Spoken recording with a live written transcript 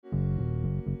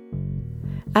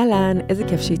אהלן, איזה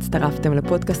כיף שהצטרפתם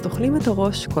לפודקאסט אוכלים את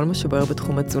הראש, כל מה שבוער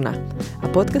בתחום התזונה.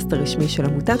 הפודקאסט הרשמי של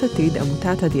עמותת עתיד,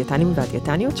 עמותת הדיאטנים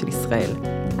והדיאטניות של ישראל.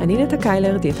 אני ממתק,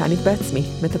 דיאטנית בעצמי,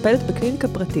 מטפלת בקליניקה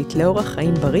פרטית לאורח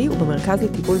חיים בריא ובמרכז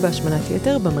לטיפול בהשמנת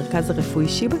יתר במרכז הרפואי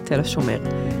שיבא תל השומר.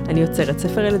 אני יוצרת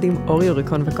ספר ילדים אור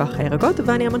יוריקון וכוח הירקות,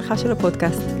 ואני המנחה של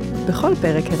הפודקאסט. בכל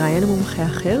פרק אראיין מומחה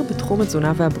אחר בתחום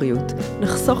התזונה והבריאות.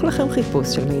 נחסוך לכם חיפוש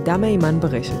של מידע מהימן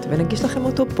ברשת ונגיש לכם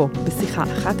אותו פה, בשיחה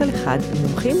אחת על אחד עם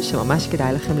מומחים שממש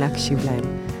כדאי לכם להקשיב להם.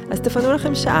 אז תפנו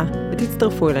לכם שעה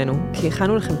ותצטרפו אלינו, כי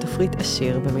הכנו לכם תפריט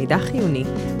עשיר במידע חיוני,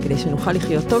 כדי שנוכל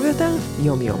לחיות טוב יותר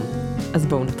יום יום. אז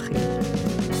בואו נתחיל.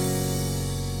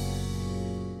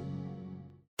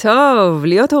 טוב,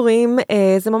 להיות הורים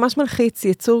זה ממש מלחיץ,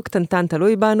 יצור קטנטן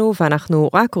תלוי בנו, ואנחנו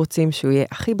רק רוצים שהוא יהיה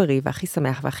הכי בריא והכי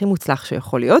שמח והכי מוצלח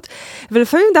שיכול להיות,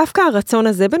 ולפעמים דווקא הרצון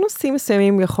הזה בנושאים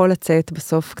מסוימים יכול לצאת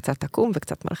בסוף קצת עקום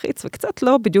וקצת מלחיץ וקצת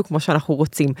לא בדיוק כמו שאנחנו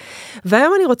רוצים.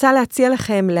 והיום אני רוצה להציע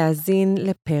לכם להאזין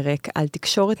לפרק על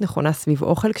תקשורת נכונה סביב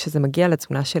אוכל כשזה מגיע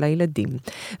לתזונה של הילדים.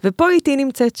 ופה איתי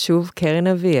נמצאת שוב קרן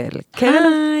אביאל.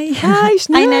 היי,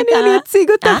 שנייה, אני אציג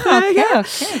אותך רגע.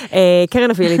 קרן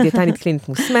אביאל היא דיאטנית קלינית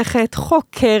מוסמכת,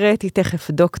 חוקרת, היא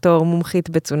תכף דוקטור, מומחית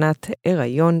בתזונת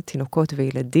הריון, תינוקות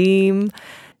וילדים.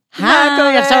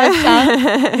 היי, עכשיו אפשר.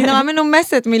 אני נורא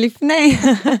מנומסת מלפני.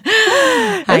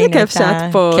 איזה כיף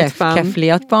שאת פה. כיף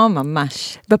להיות פה,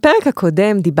 ממש. בפרק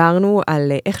הקודם דיברנו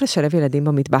על איך לשלב ילדים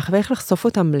במטבח, ואיך לחשוף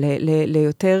אותם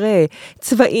ליותר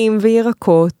צבעים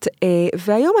וירקות,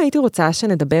 והיום הייתי רוצה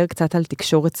שנדבר קצת על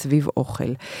תקשורת סביב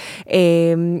אוכל.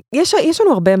 יש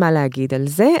לנו הרבה מה להגיד על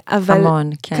זה, אבל המון,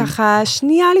 כן. ככה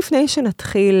שנייה לפני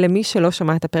שנתחיל, למי שלא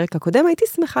שמע את הפרק הקודם, הייתי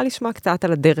שמחה לשמוע קצת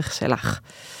על הדרך שלך.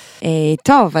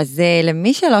 טוב, אז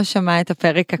למי שלא שמע את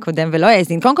הפרק הקודם ולא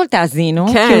האזין, קודם כל תאזינו,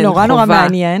 כן, כי הוא נורא נורא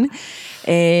מעניין.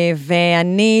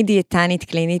 ואני דיאטנית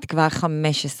קלינית כבר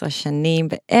 15 שנים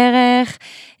בערך.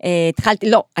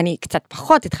 אני קצת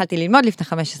פחות, התחלתי ללמוד לפני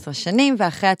 15 שנים,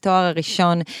 ואחרי התואר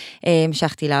הראשון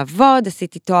המשכתי לעבוד,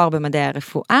 עשיתי תואר במדעי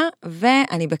הרפואה,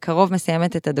 ואני בקרוב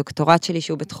מסיימת את הדוקטורט שלי,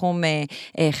 שהוא בתחום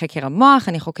חקר המוח,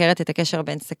 אני חוקרת את הקשר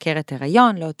בין סכרת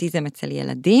הריון לאוטיזם אצל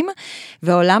ילדים,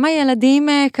 ועולם הילדים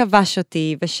כבש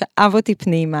אותי ושאב אותי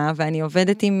פנימה, ואני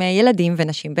עובדת עם ילדים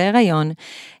ונשים בהיריון,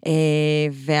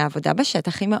 והעבודה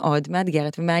בשטח היא מאוד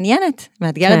מאתגרת ומעניינת,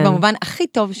 מאתגרת כן. במובן הכי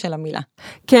טוב של המילה.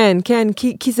 כן, כן,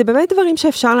 כי זה באמת דברים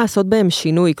שאפשר לעשות בהם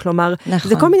שינוי, כלומר, נכון.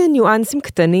 זה כל מיני ניואנסים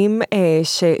קטנים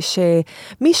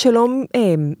שמי שלא...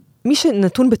 מי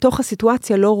שנתון בתוך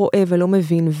הסיטואציה לא רואה ולא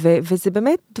מבין, וזה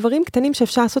באמת דברים קטנים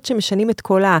שאפשר לעשות שמשנים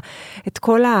את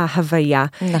כל ההוויה.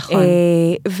 נכון.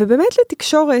 ובאמת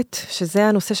לתקשורת, שזה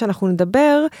הנושא שאנחנו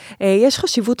נדבר, יש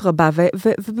חשיבות רבה,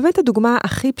 ובאמת הדוגמה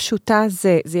הכי פשוטה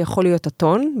זה יכול להיות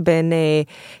הטון, בין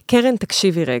קרן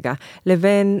תקשיבי רגע,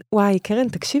 לבין, וואי, קרן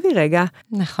תקשיבי רגע.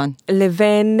 נכון.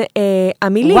 לבין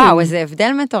המילים. וואו, איזה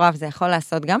הבדל מטורף, זה יכול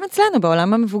לעשות גם אצלנו,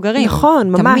 בעולם המבוגרים.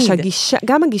 נכון, ממש,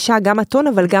 גם הגישה, גם הטון,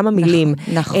 אבל גם המילים.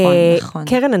 נכון.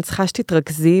 קרן, אני צריכה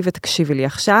שתתרכזי ותקשיבי לי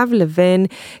עכשיו, לבין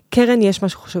קרן, יש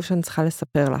משהו חשוב שאני צריכה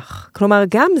לספר לך. כלומר,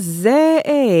 גם זה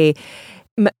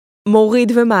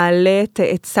מוריד ומעלה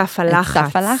את סף הלחץ. את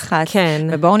סף הלחץ. כן.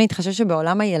 ובואו נתחשב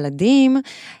שבעולם הילדים,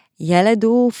 ילד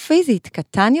הוא פיזית,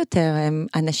 קטן יותר, הם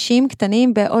אנשים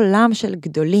קטנים בעולם של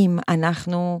גדולים,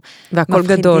 אנחנו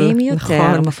מפחידים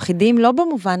יותר, מפחידים לא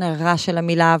במובן הרע של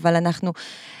המילה, אבל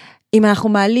אם אנחנו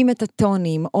מעלים את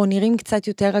הטונים, או נראים קצת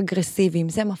יותר אגרסיביים,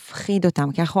 זה מפחיד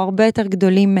אותם, כי אנחנו הרבה יותר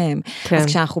גדולים מהם. כן. אז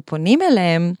כשאנחנו פונים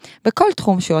אליהם, בכל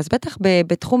תחום שהוא, אז בטח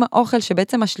בתחום האוכל,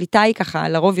 שבעצם השליטה היא ככה,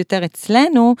 לרוב יותר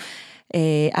אצלנו,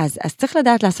 אז צריך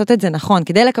לדעת לעשות את זה נכון,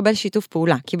 כדי לקבל שיתוף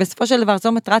פעולה, כי בסופו של דבר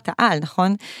זו מטרת העל,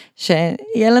 נכון?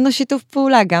 שיהיה לנו שיתוף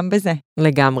פעולה גם בזה.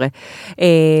 לגמרי.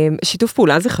 שיתוף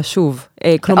פעולה זה חשוב.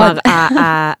 כלומר,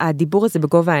 הדיבור הזה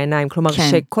בגובה העיניים, כלומר,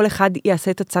 שכל אחד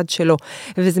יעשה את הצד שלו.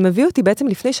 וזה מביא אותי בעצם,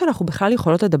 לפני שאנחנו בכלל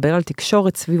יכולות לדבר על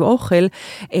תקשורת סביב אוכל,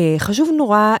 חשוב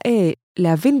נורא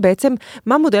להבין בעצם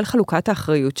מה מודל חלוקת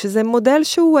האחריות, שזה מודל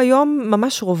שהוא היום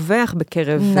ממש רווח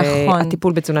בקרב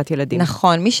הטיפול בתזונת ילדים.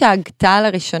 נכון, מי שהגתה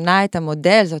לראשונה את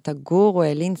המודל, זאת הגורו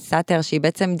אלין סאטר, שהיא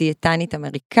בעצם דיאטנית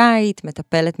אמריקאית,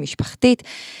 מטפלת משפחתית,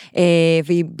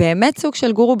 והיא באמת סוג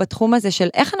של גורו בתחום הזה של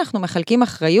איך אנחנו מחלקים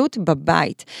אחריות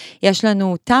בבית. יש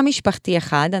לנו תא משפחתי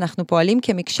אחד, אנחנו פועלים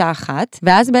כמקשה אחת,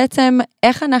 ואז בעצם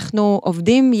איך אנחנו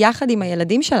עובדים יחד עם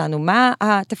הילדים שלנו, מה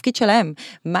התפקיד שלהם,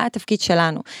 מה התפקיד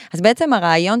שלנו. אז בעצם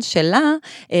הרעיון שלה,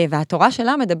 והתורה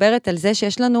שלה מדברת על זה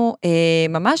שיש לנו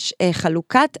ממש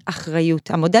חלוקת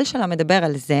אחריות. המודל שלה מדבר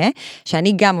על זה,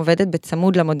 שאני גם עובדת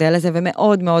בצמוד למודל הזה,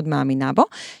 ומאוד מאוד מאמינה בו,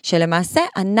 שלמעשה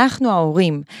אנחנו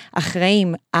ההורים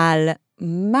אחראים על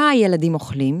מה הילדים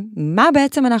אוכלים, מה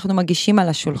בעצם אנחנו מגישים על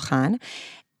השולחן,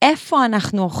 איפה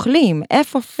אנחנו אוכלים,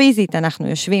 איפה פיזית אנחנו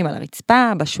יושבים על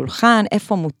הרצפה, בשולחן,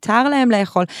 איפה מותר להם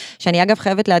לאכול, שאני אגב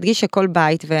חייבת להדגיש שכל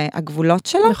בית והגבולות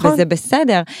שלו, נכון. וזה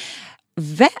בסדר.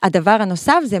 והדבר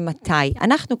הנוסף זה מתי.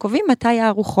 אנחנו קובעים מתי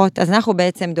הארוחות, אז אנחנו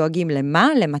בעצם דואגים למה,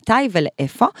 למתי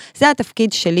ולאיפה. זה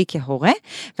התפקיד שלי כהורה,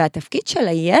 והתפקיד של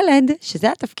הילד,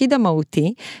 שזה התפקיד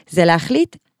המהותי, זה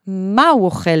להחליט מה הוא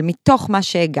אוכל מתוך מה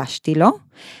שהגשתי לו.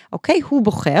 אוקיי? הוא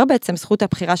בוחר, בעצם זכות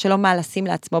הבחירה שלו, מה לשים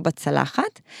לעצמו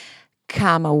בצלחת,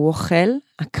 כמה הוא אוכל,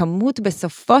 הכמות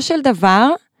בסופו של דבר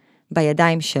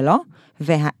בידיים שלו,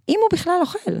 והאם הוא בכלל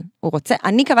אוכל, הוא רוצה,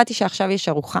 אני קבעתי שעכשיו יש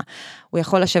ארוחה, הוא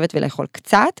יכול לשבת ולאכול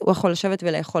קצת, הוא יכול לשבת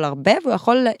ולאכול הרבה, והוא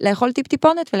יכול לאכול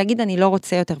טיפ-טיפונת ולהגיד אני לא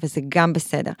רוצה יותר, וזה גם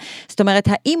בסדר. זאת אומרת,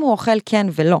 האם הוא אוכל כן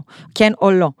ולא, כן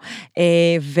או לא,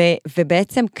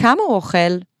 ובעצם כמה הוא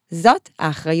אוכל, זאת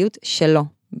האחריות שלו.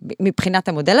 מבחינת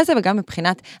המודל הזה וגם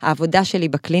מבחינת העבודה שלי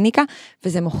בקליניקה,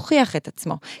 וזה מוכיח את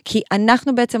עצמו, כי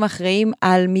אנחנו בעצם אחראים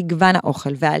על מגוון האוכל,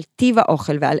 ועל טיב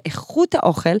האוכל, ועל איכות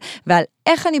האוכל, ועל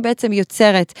איך אני בעצם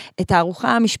יוצרת את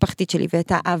הארוחה המשפחתית שלי,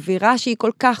 ואת האווירה שהיא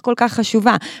כל כך כל כך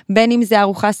חשובה, בין אם זה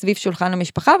ארוחה סביב שולחן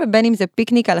המשפחה, ובין אם זה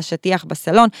פיקניק על השטיח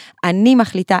בסלון, אני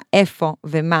מחליטה איפה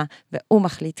ומה, והוא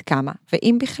מחליט כמה,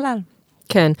 ואם בכלל.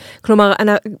 כן, כלומר,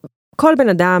 כל בן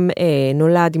אדם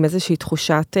נולד עם איזושהי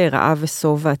תחושת רעב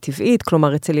ושובע טבעית,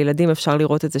 כלומר אצל ילדים אפשר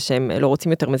לראות את זה שהם לא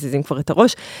רוצים יותר, מזיזים כבר את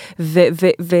הראש,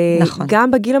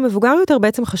 וגם בגיל המבוגר יותר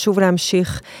בעצם חשוב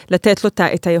להמשיך לתת לו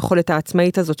את היכולת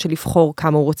העצמאית הזאת של לבחור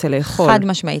כמה הוא רוצה לאכול. חד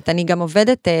משמעית, אני גם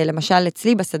עובדת למשל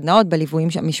אצלי בסדנאות, בליוויים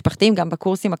המשפחתיים, גם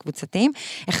בקורסים הקבוצתיים,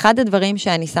 אחד הדברים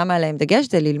שאני שמה עליהם דגש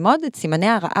זה ללמוד את סימני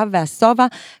הרעב והשובע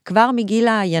כבר מגיל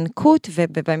הינקות,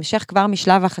 ובהמשך כבר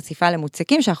משלב החשיפה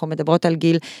למוצקים, שאנחנו מדברות על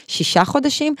גיל 6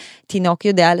 חודשים, תינוק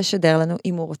יודע לשדר לנו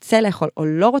אם הוא רוצה לאכול או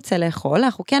לא רוצה לאכול,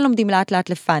 אנחנו כן לומדים לאט לאט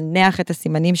לפענח את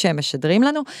הסימנים שהם משדרים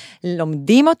לנו,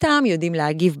 לומדים אותם, יודעים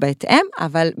להגיב בהתאם,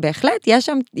 אבל בהחלט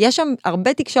יש שם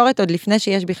הרבה תקשורת עוד לפני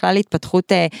שיש בכלל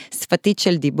התפתחות שפתית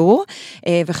של דיבור,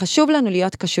 וחשוב לנו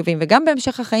להיות קשובים, וגם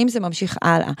בהמשך החיים זה ממשיך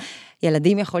הלאה.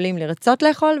 ילדים יכולים לרצות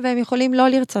לאכול, והם יכולים לא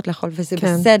לרצות לאכול, וזה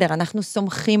כן. בסדר, אנחנו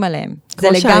סומכים עליהם. זה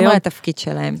לגמרי התפקיד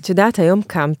שלהם. את יודעת, היום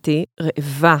קמתי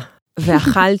רעבה,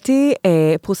 ואכלתי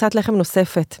פרוסת לחם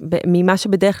נוספת, ממה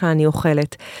שבדרך כלל אני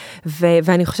אוכלת.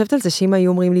 ואני חושבת על זה שאם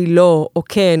היו אומרים לי לא, או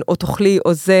כן, או תאכלי,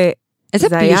 או זה... איזה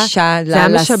פלישה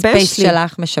לספייס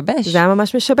שלך משבש. זה היה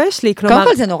ממש משבש לי. קודם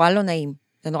כל זה נורא לא נעים.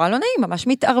 זה נורא לא נעים, ממש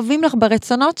מתערבים לך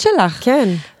ברצונות שלך. כן.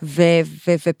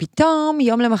 ופתאום,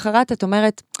 יום למחרת את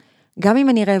אומרת... גם אם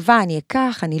אני רעבה, אני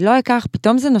אקח, אני לא אקח,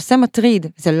 פתאום זה נושא מטריד.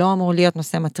 זה לא אמור להיות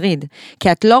נושא מטריד.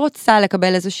 כי את לא רוצה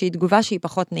לקבל איזושהי תגובה שהיא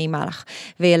פחות נעימה לך.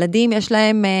 וילדים יש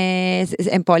להם,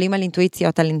 הם פועלים על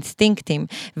אינטואיציות, על אינסטינקטים.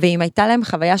 ואם הייתה להם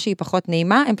חוויה שהיא פחות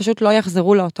נעימה, הם פשוט לא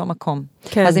יחזרו לאותו מקום.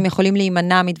 כן. אז הם יכולים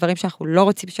להימנע מדברים שאנחנו לא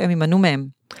רוצים שהם יימנעו מהם.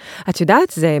 את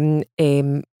יודעת, זה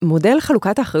מודל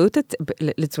חלוקת האחריות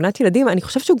לתזונת ילדים, אני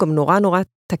חושבת שהוא גם נורא נורא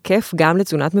תקף גם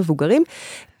לתזונת מבוגרים,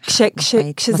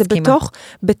 כשזה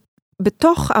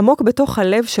בתוך, עמוק בתוך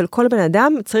הלב של כל בן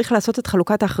אדם, צריך לעשות את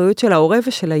חלוקת האחריות של ההורה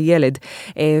ושל הילד.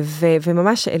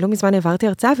 וממש לא מזמן העברתי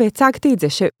הרצאה והצגתי את זה,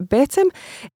 שבעצם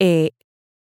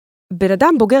בן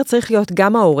אדם בוגר צריך להיות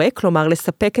גם ההורה, כלומר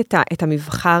לספק את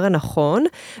המבחר הנכון,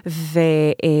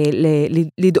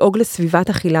 ולדאוג לסביבת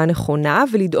אכילה נכונה,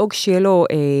 ולדאוג שיהיה לו,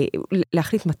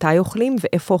 להחליט מתי אוכלים,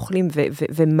 ואיפה אוכלים,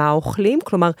 ומה אוכלים,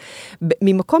 כלומר,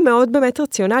 ממקום מאוד באמת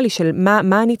רציונלי, של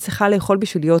מה אני צריכה לאכול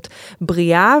בשביל להיות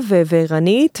בריאה,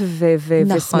 וערנית,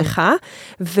 ושמחה,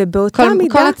 ובאותה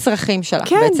מידה... כל הצרכים שלך,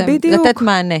 כן, בעצם, בדיוק, לתת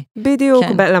מענה. בדיוק,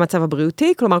 כן. למצב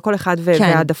הבריאותי, כלומר, כל אחד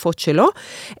והעדפות שלו,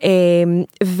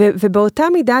 ובאותה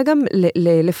מידה גם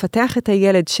לפתח את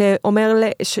הילד שאומר,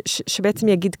 שבעצם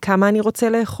יגיד כמה אני רוצה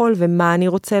לאכול ומה אני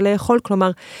רוצה לאכול,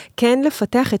 כלומר, כן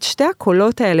לפתח את שתי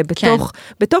הקולות האלה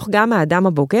בתוך גם האדם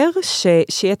הבוגר,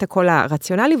 שיהיה את הקול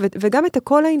הרציונלי, וגם את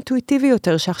הקול האינטואיטיבי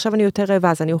יותר, שעכשיו אני יותר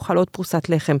רעבה, אז אני אוכל עוד פרוסת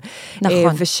לחם.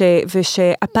 נכון.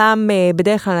 ושהפעם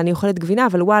בדרך כלל אני אוכלת גבינה,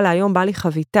 אבל וואלה, היום בא לי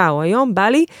חביתה, או היום בא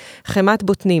לי חמת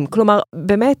בוטנים. כלומר,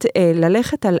 באמת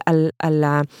ללכת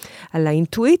על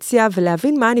האינטואיציה,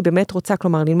 ולהבין מה אני באמת רוצה,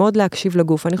 כלומר, ללמוד להקשיב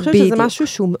לגוף. אני חושבת שזה משהו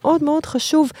שהוא מאוד מאוד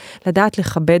חשוב, לדעת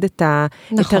לכבד את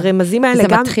הרמזים האלה.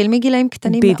 זה מתחיל מגילאים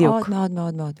קטנים מאוד מאוד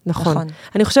מאוד מאוד. נכון.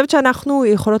 אני חושבת שאנחנו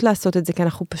יכולות לעשות את זה, כי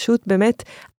אנחנו פשוט באמת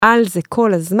על זה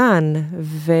כל הזמן,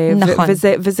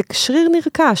 וזה שריר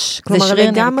נרכש. זה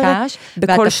שריר נרכש.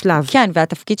 בכל שלב. כן,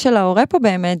 והתפקיד של ההורה פה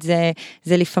באמת,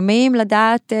 זה לפעמים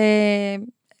לדעת...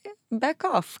 back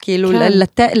off, כאילו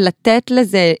לתת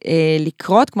לזה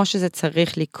לקרות כמו שזה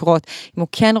צריך לקרות. אם הוא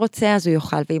כן רוצה אז הוא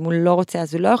יוכל, ואם הוא לא רוצה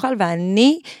אז הוא לא יוכל,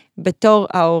 ואני בתור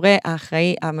ההורה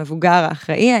האחראי, המבוגר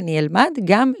האחראי, אני אלמד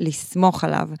גם לסמוך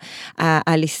עליו.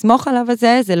 הלסמוך עליו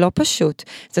הזה, זה לא פשוט.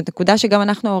 זאת נקודה שגם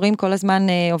אנחנו ההורים כל הזמן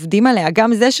עובדים עליה,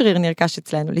 גם זה שריר נרכש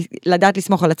אצלנו, לדעת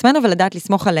לסמוך על עצמנו ולדעת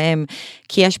לסמוך עליהם,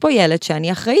 כי יש פה ילד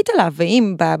שאני אחראית עליו,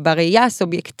 ואם בראייה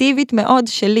הסובייקטיבית מאוד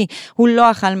שלי, הוא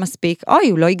לא אכל מספיק,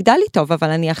 הוא לא יגדל לי טוב, אבל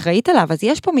אני אחראית עליו, אז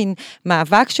יש פה מין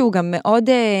מאבק שהוא גם מאוד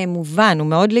מובן, הוא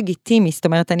מאוד לגיטימי, זאת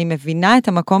אומרת, אני מבינה את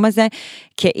המקום הזה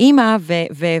כאימא,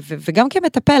 וגם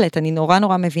כמטפלת, אני נורא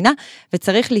נורא מבינה,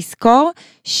 וצריך לזכור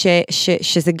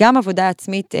שזה גם עבודה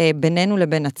עצמית בינינו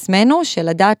לבין עצמנו, של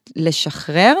לדעת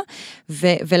לשחרר,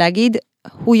 ולהגיד,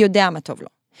 הוא יודע מה טוב לו.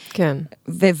 כן.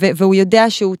 והוא יודע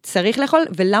שהוא צריך לאכול,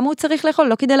 ולמה הוא צריך לאכול?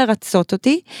 לא כדי לרצות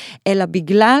אותי, אלא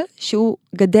בגלל שהוא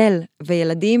גדל,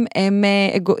 וילדים הם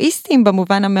אגואיסטים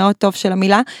במובן המאוד טוב של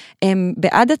המילה, הם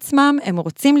בעד עצמם, הם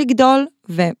רוצים לגדול,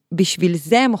 ובשביל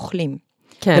זה הם אוכלים.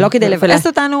 כן, ולא כדי לבאס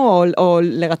אותנו, או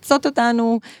לרצות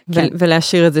אותנו. כן.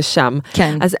 ולהשאיר את זה שם.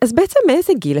 כן. אז בעצם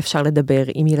מאיזה גיל אפשר לדבר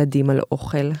עם ילדים על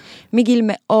אוכל? מגיל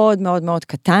מאוד מאוד מאוד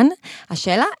קטן,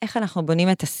 השאלה איך אנחנו בונים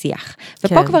את השיח.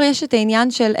 ופה כן. כבר יש את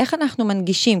העניין של איך אנחנו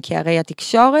מנגישים, כי הרי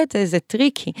התקשורת זה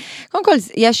טריקי. קודם כל,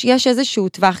 יש איזשהו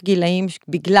טווח גילאים,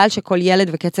 בגלל שכל ילד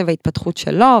וקצב ההתפתחות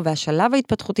שלו, והשלב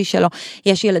ההתפתחותי שלו,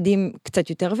 יש ילדים קצת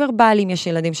יותר ורבליים, יש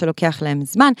ילדים שלוקח להם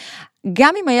זמן,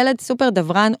 גם אם הילד סופר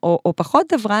דברן או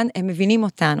פחות דברן, הם מבינים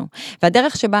אותנו.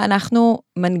 והדרך שבה אנחנו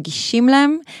מנגישים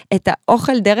להם את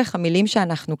האוכל דרך המילים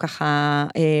שאנחנו ככה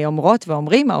אומרות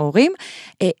ואומרים, ההורים,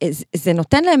 זה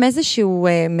נותן להם איזשהו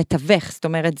מתווך, זאת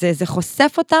אומרת, זה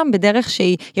חושף אותם בדרך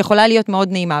שהיא יכולה להיות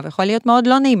מאוד נעימה, ויכולה להיות מאוד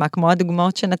לא נעימה, כמו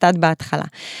הדוגמאות שנתת בהתחלה.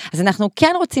 אז אנחנו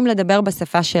כן רוצים לדבר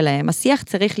בשפה שלהם, השיח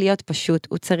צריך להיות פשוט,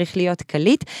 הוא צריך להיות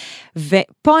קליט,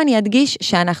 ופה אני אדגיש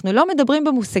שאנחנו לא מדברים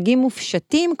במושגים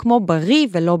מופשטים, כמו בריא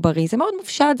ולא בריא, זה מאוד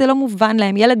מופשט, זה לא מובן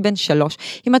להם, ילד בן 3,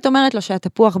 אם את אומרת לו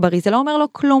שהתפוח בריא, זה לא אומר לו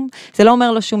כלום, זה לא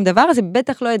אומר לו שום דבר, זה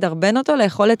בטח לא ידרבן אותו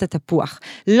לאכול את התפוח,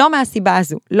 לא מהסיבה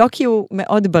הזו, לא כי הוא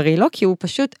מאוד בריא, לא כי הוא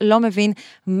פשוט לא מבין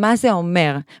מה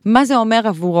זה אומר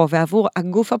עבורו ועבור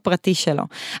הגוף הפרטי שלו,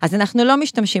 אז אנחנו לא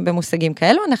משתמשים במושגים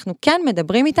כאלו, אנחנו כן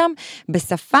מדברים איתם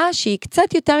בשפה שהיא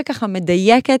קצת יותר ככה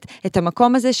מדייקת את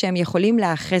המקום הזה שהם יכולים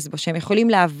להאחז בו, שהם יכולים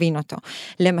להבין אותו,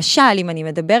 למשל, אם אני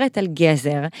מדברת על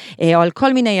גזר, או על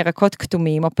כל מיני ירקות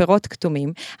כתומים, או פירות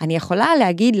כתומים, אני יכולה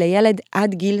להגיד לילד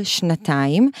עד גיל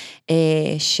 2,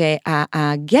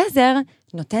 שהגזר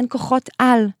נותן כוחות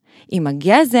על. עם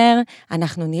הגזר,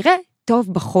 אנחנו נראה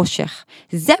טוב בחושך.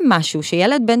 זה משהו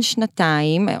שילד בן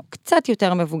 2, או קצת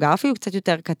יותר מבוגר, אפילו קצת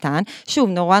יותר קטן, שוב,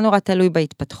 נורא נורא תלוי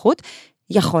בהתפתחות,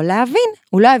 יכול להבין,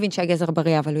 הוא לא יבין שהגזר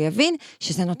בריא, אבל הוא יבין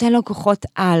שזה נותן לו כוחות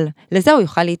על, לזה הוא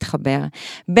יוכל להתחבר.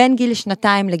 בין גיל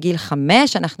 2 לגיל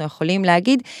 5, אנחנו יכולים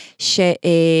להגיד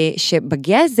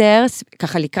שבגזר,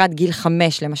 ככה לקראת גיל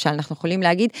 5 למשל, אנחנו יכולים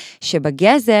להגיד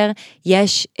שבגזר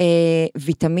יש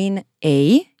ויטמין A,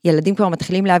 ילדים כבר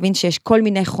מתחילים להבין שיש כל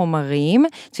מיני חומרים,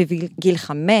 סביב גיל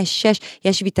 5, 6,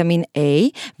 יש ויטמין A,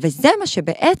 וזה מה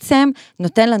שבעצם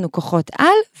נותן לנו כוחות על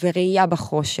וראייה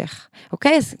בחושך.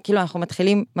 אוקיי? אז כאילו אנחנו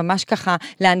מתחילים ממש ככה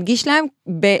להנגיש להם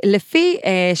לפי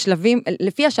שלבים,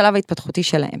 לפי השלב ההתפתחותי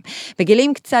שלהם.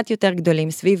 בגילים קצת יותר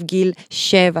גדולים, סביב גיל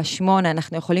 7, 8,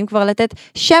 אנחנו יכולים כבר לתת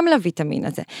שם לויטמין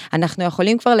הזה. אנחנו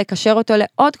יכולים כבר לקשר אותו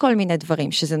לעוד כל מיני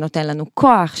דברים, שזה נותן לנו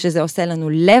כוח, שזה עושה לנו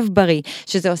לב בריא,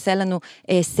 שזה עושה לנו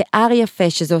שיער יפה,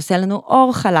 שזה עושה לנו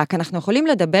אור חלק, אנחנו יכולים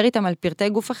לדבר איתם על פרטי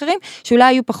גוף אחרים, שאולי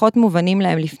היו פחות מובנים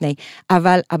להם לפני,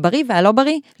 אבל הבריא והלא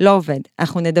בריא לא עובד.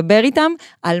 אנחנו נדבר איתם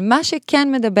על מה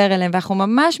שכן מדבר אליהם, ואנחנו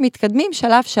ממש מתקדמים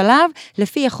שלב שלב,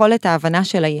 לפי יכולת ההבנה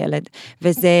של הילד,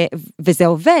 וזה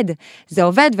עובד, זה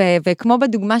עובד, וכמו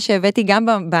בדוגמה שהבאתי גם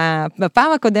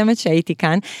בפעם הקודמת שהייתי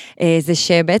כאן, זה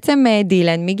שבעצם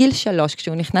דילן מגיל 3,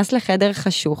 כשהוא נכנס לחדר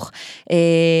חשוך,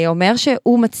 אומר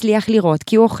שהוא מצליח לראות,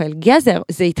 כי הוא אוכל גזר,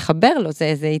 זה יתחבר לו,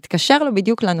 זה יתקשר לו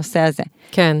בדיוק לנושא הזה.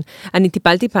 כן, אני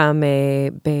טיפלתי פעם,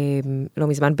 לא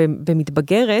מזמן,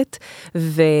 במתבגרת,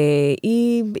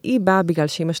 והיא באה בגלל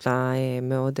שאמא שלה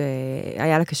מאוד,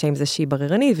 היה לה קשה עם זה שהיא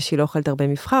בררנית, ושהיא לא אוכלת הרבה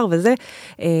מבחר וזה,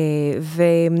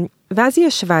 ואז היא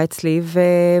ישבה אצלי,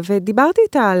 ודיברתי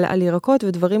איתה על ירקות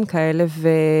ודברים כאלה,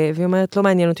 והיא אומרת, לא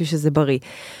מעניין אותי שזה בריא.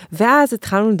 ואז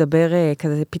התחלנו לדבר,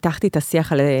 כזה פיתחתי את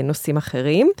השיח על נושאים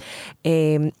אחרים,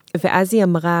 ואז היא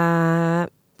אמרה,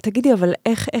 תגידי, אבל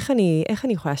איך אני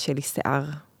יכולה שיהיה לי שיער?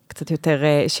 קצת יותר,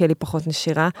 שיהיה לי פחות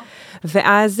נשירה.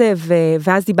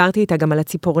 ואז דיברתי איתה גם על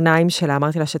הציפורניים שלה,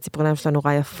 אמרתי לה שהציפורניים שלה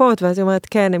נורא יפות, ואז היא אומרת,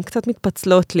 כן, הן קצת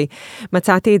מתפצלות לי.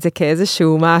 מצאתי את זה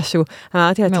כאיזשהו משהו.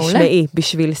 אמרתי לה, תשמעי,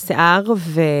 בשביל שיער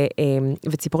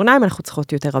וציפורניים, אנחנו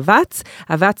צריכות יותר אבץ.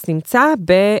 אבץ נמצא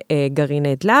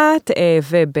בגרעיני דלת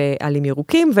ובעלים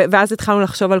ירוקים, ואז התחלנו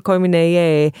לחשוב על כל מיני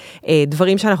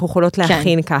דברים שאנחנו יכולות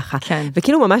להכין ככה.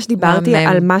 וכאילו ממש דיברתי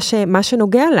על מה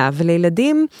שנוגע לה,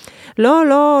 ולילדים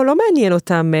לא מעניין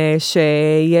אותם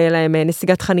שיהיה להם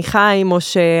נסיגת חניכיים, או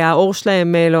שהאור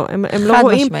שלהם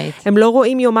הם לא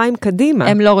רואים יומיים קדימה.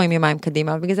 הם לא רואים יומיים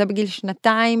קדימה, ובגלל זה בגיל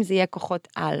 2 זה יהיה כוחות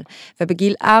על,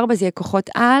 ובגיל 4 זה יהיה כוחות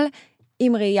על,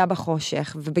 עם ראייה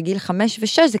בחושך, ובגיל 5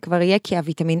 ו6 זה כבר יהיה כי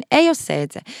הוויטמין A עושה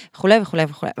את זה, וכו' וכו'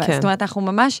 וכו'. זאת אומרת, אנחנו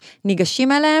ממש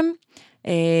ניגשים אליהם,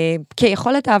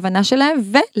 כיכולת ההבנה שלהם,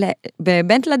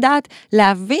 ובאמת לדעת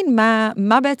להבין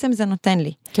מה בעצם זה נותן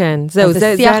לי. כן, זהו,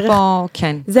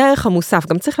 זה ערך המוסף.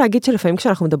 גם צריך להגיד שלפעמים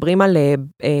כשאנחנו מדברים על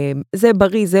זה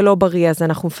בריא, זה לא בריא, אז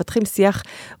אנחנו מפתחים שיח,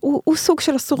 הוא סוג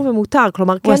של אסור ומותר,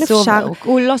 כלומר, כן אפשר...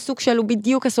 הוא לא סוג של, הוא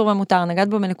בדיוק אסור ומותר, נגעת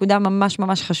בו בנקודה ממש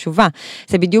ממש חשובה.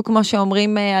 זה בדיוק כמו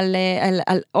שאומרים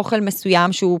על אוכל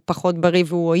מסוים שהוא פחות בריא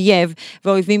והוא אויב,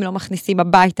 ואויבים לא מכניסים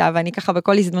הביתה, ואני ככה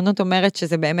בכל הזדמנות אומרת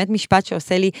שזה באמת משפט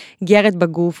שעושה לי גרד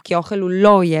בגוף, כי אוכל הוא לא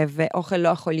אויב, ואוכל לא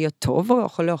יכול להיות טוב, או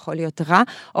אוכל לא יכול להיות רע,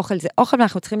 אוכל זה אוכל,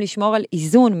 ואנחנו צריכים לשמור על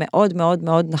איזון מאוד מאוד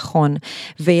מאוד נכון.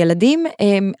 וילדים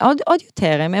עוד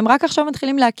יותר, הם רק עכשיו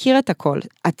מתחילים להכיר את הכל.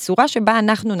 הצורה שבה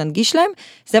אנחנו ננגיש להם,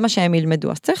 זה מה שהם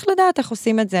ילמדו. אז צריך לדעת איך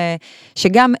עושים את זה,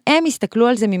 שגם הם יסתכלו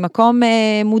על זה ממקום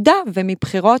מודע,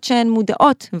 ומבחירות שהן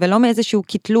מודעות, ולא מאיזשהו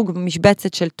קטלוג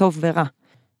במשבצת של טוב ורע.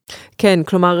 כן,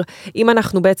 כלומר, אם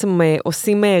אנחנו בעצם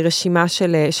עושים רשימה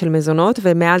של מזונות,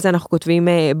 ומעל זה אנחנו כותבים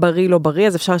בריא, לא בריא,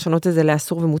 אז אפשר לשנות את זה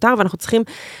לאסור ומותר, ואנחנו צריכים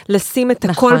לשים את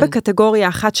הכל בקטגוריה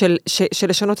אחת של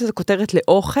לשנות את זה כותרת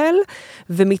לאוכל,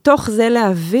 ומתוך זה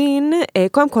להבין,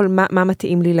 קודם כל, מה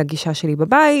מתאים לי לגישה שלי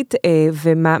בבית,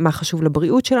 ומה חשוב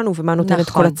לבריאות שלנו, ומה נותן את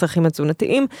כל הצרכים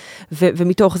התזונתיים,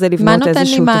 ומתוך זה לבנות איזשהו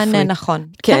תפריט. מה נותן לי מענה, נכון.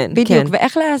 כן, בדיוק,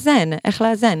 ואיך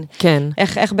לאזן. כן.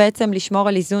 איך בעצם לשמור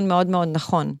על איזון מאוד מאוד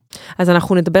נכון. אז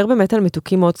אנחנו נדבר באמת על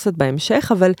מתוקים מאוד קצת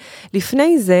בהמשך, אבל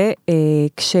לפני זה,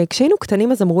 כשהיינו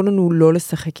קטנים אז אמרו לנו לא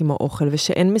לשחק עם האוכל,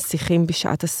 ושאין מסיכים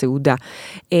בשעת הסעודה.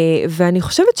 ואני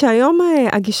חושבת שהיום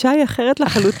הגישה היא אחרת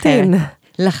לחלוטין.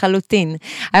 לחלוטין.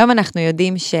 היום אנחנו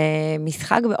יודעים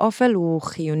שמשחק באוכל הוא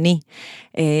חיוני.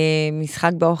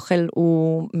 משחק באוכל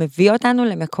הוא מביא אותנו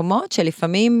למקומות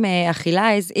שלפעמים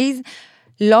אכילה as is,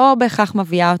 לא בהכרח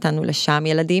מביאה אותנו לשם.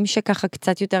 ילדים שככה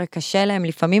קצת יותר קשה להם,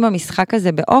 לפעמים המשחק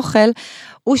הזה באוכל,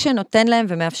 הוא שנותן להם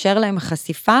ומאפשר להם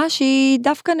חשיפה שהיא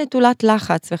דווקא נטולת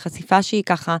לחץ, וחשיפה שהיא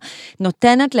ככה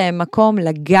נותנת להם מקום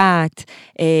לגעת,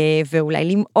 ואולי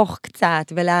למעוך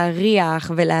קצת,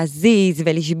 ולהריח, ולהזיז,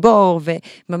 ולשבור,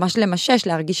 וממש למשש,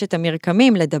 להרגיש את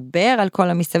המרקמים, לדבר על כל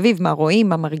המסביב, מה רואים,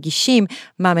 מה מרגישים,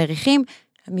 מה מריחים,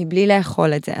 מבלי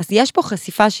לאכול את זה. אז יש פה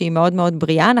חשיפה שהיא מאוד מאוד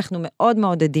בריאה, אנחנו מאוד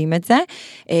מעודדים את זה,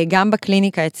 גם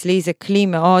בקליניקה אצלי זה כלי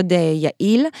מאוד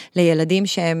יעיל, לילדים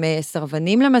שהם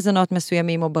סרבנים למזונות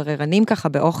מסוימים, או בררנים ככה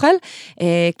באוכל,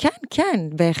 כן,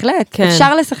 בהחלט, כן.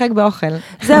 אפשר לשחק באוכל.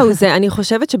 זהו, אני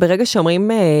חושבת שברגע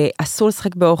שאומרים אסור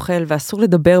לשחק באוכל, ואסור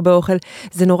לדבר באוכל,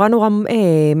 זה נורא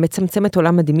מצמצם את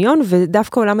עולם הדמיון,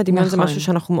 ודווקא עולם הדמיון זה משהו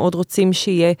שאנחנו מאוד רוצים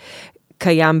שיהיה,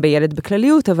 קיים בילד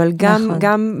בכלליות, אבל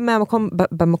גם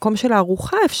במקום של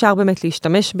הארוחה אפשר באמת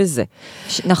להשתמש בזה.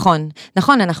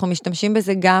 נכון, אנחנו משתמשים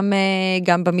בזה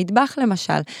גם במטבח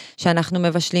למשל, שאנחנו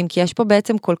מבשלים, כי יש פה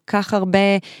בעצם כל כך הרבה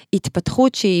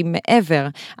התפתחות שהיא מעבר.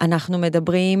 אנחנו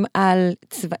מדברים על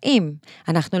צבעים,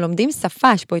 אנחנו לומדים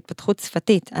שפה, יש פה התפתחות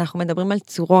שפתית, אנחנו מדברים על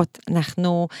צורות,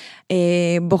 אנחנו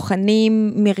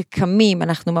בוחנים מרקמים,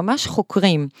 אנחנו ממש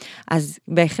חוקרים. אז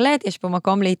בהחלט יש פה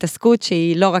מקום להתעסקות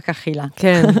שהיא לא רק אכילה.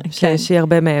 כן, שהיא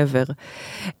הרבה מעבר.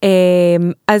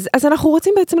 אז אנחנו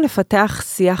רוצים בעצם לפתח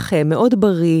שיח מאוד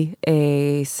בריא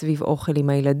סביב אוכל עם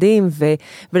הילדים,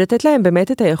 ולתת להם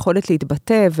באמת את היכולת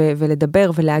להתבטא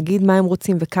ולדבר ולהגיד מה הם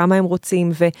רוצים וכמה הם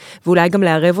רוצים, ואולי גם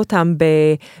לערב אותם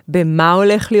במה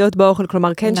הולך להיות באוכל,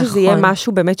 כלומר כן שזה יהיה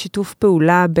משהו באמת שיתוף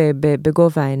פעולה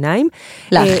בגובה העיניים.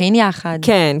 להכין יחד.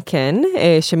 כן,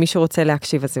 שמי שרוצה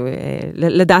להקשיב, אז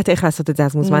לדעת איך לעשות את זה,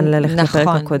 אז מוזמן ללכת לפרק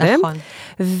הקודם.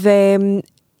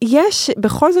 ויש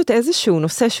בכל זאת איזשהו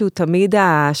נושא שהוא תמיד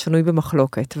השנוי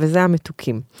במחלוקת, וזה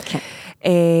המתוקים.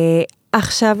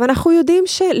 עכשיו, אנחנו יודעים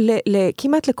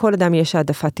שכמעט לכל אדם יש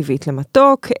העדפה טבעית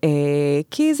למתוק,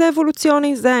 כי זה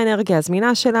אבולוציוני, זה האנרגיה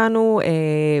הזמינה שלנו,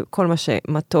 כל מה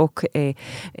שמתוק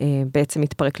בעצם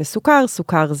מתפרק לסוכר,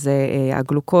 סוכר זה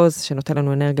הגלוקוז שנותן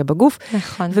לנו אנרגיה בגוף,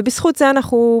 נכון. ובזכות זה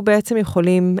אנחנו בעצם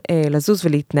יכולים לזוז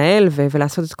ולהתנהל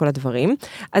ולעשות את כל הדברים.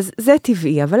 אז זה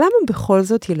טבעי, אבל למה בכל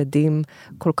זאת ילדים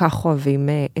כל כך אוהבים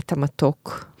את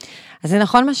המתוק? אז זה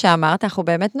נכון מה שאמרת, אנחנו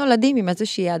באמת נולדים עם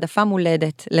איזושהי העדפה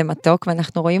מולדת למתוק,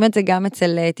 ואנחנו רואים את זה גם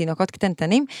אצל תינוקות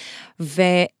קטנטנים,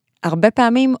 והרבה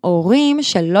פעמים הורים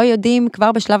שלא יודעים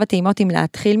כבר בשלב הטעימות אם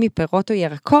להתחיל מפירות או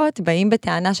ירקות, באים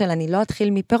בטענה של אני לא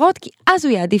אתחיל מפירות, כי אז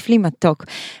הוא יעדיף לי מתוק.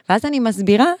 ואז אני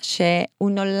מסבירה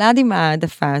שהוא נולד עם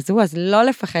העדפה הזו, אז לא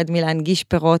לפחד מלהנגיש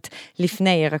פירות לפני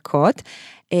ירקות,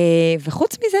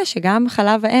 וחוץ מזה שגם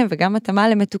חלב האם וגם התאמה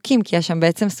למתוקים, כי יש שם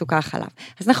בעצם סוכר חלב.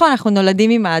 אז נכון, אנחנו נולדים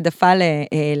עם העדפה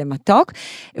למתוק,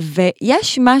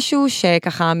 ויש משהו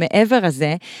שככה מעבר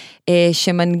הזה,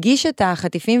 שמנגיש את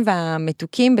החטיפים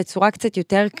והמתוקים בצורה קצת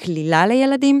יותר כלילה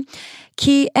לילדים,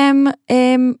 כי הם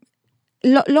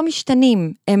לא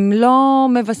משתנים, הם לא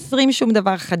מבשרים שום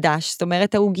דבר חדש, זאת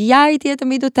אומרת, העוגייה היא תהיה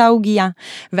תמיד אותה עוגייה,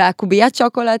 והקוביית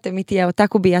שוקולד תמיד תהיה אותה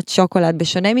קוביית שוקולד,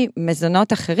 בשונה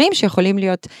ממזונות אחרים שיכולים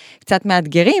להיות קצת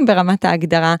מאתגרים ברמת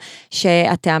ההגדרה,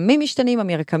 שהטעמים משתנים,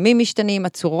 המרקמים משתנים,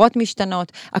 הצורות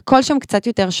משתנות, הכל שם קצת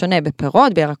יותר שונה,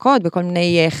 בפירות, בירקות, בכל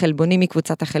מיני חלבונים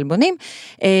מקבוצת החלבונים,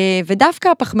 ודווקא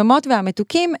הפחמימות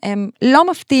והמתוקים הם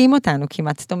לא מפתיעים אותנו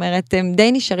כמעט, זאת אומרת, הם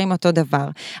די נשארים אותו דבר.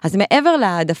 אז מעבר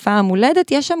להעדפה המולדת,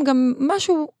 יש שם גם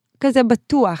משהו כזה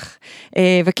בטוח.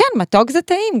 וכן, מתוק זה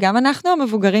טעים, גם אנחנו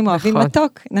המבוגרים אוהבים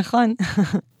מתוק, נכון.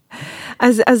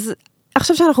 אז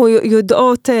עכשיו שאנחנו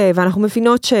יודעות ואנחנו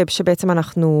מבינות שבעצם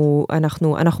אנחנו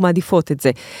מעדיפות את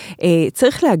זה.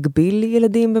 צריך להגביל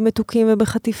ילדים במתוקים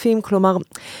ובחטיפים, כלומר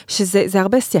שזה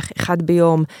הרבה שיח, אחד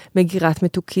ביום, מגירת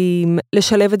מתוקים,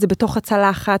 לשלב את זה בתוך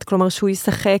הצלחת, כלומר שהוא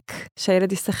ישחק,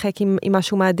 שהילד ישחק עם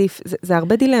משהו מעדיף, זה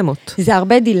הרבה דילמות. זה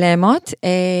הרבה דילמות,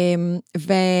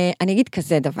 ואני אגיד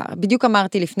כזה דבר, בדיוק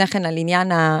אמרתי לפני כן על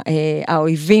עניין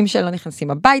האויבים שלא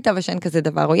נכנסים הביתה, ושאין כזה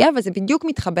דבר אויב, וזה בדיוק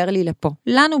מתחבר לי לפה.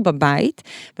 לנו בבית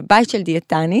של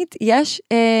דיאטנית, יש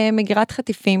מגירת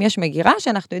חטיפים, יש מגירה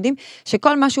שאנחנו יודעים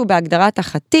שכל משהו בהגדרת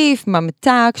החטיף,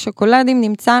 ממתק, שוקולדים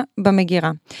נמצא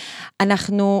במגירה.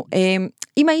 אנחנו,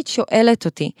 אם היית שואלת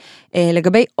אותי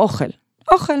לגבי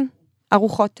אוכל,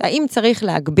 ארוחות, האם צריך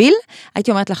להגביל?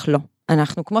 הייתי אומרת לך לא.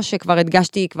 אנחנו, כמו שכבר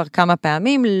הדגשתי כבר כמה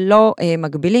פעמים, לא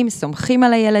מגבילים, סומכים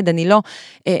על הילד, אני לא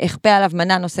אכפה עליו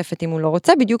מנה נוספת אם הוא לא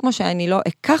רוצה, בדיוק כמו שאני לא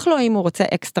אקח לו אם הוא רוצה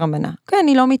אקסטרה מנה. כן,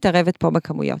 אני לא מתערבת פה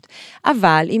בכמויות.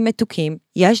 אבל עם מתוקים,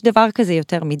 יש דבר כזה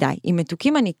יותר מדי. עם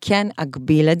מתוקים אני כן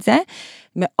אגביל את זה,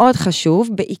 מאוד חשוב,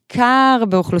 בעיקר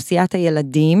באוכלוסיית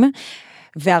הילדים,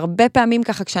 והרבה פעמים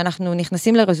ככה כשאנחנו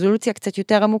נכנסים לרזולוציה קצת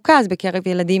יותר עמוקה, אז בקרב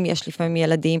ילדים יש לפעמים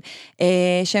ילדים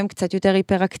שהם קצת יותר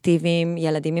היפראקטיביים,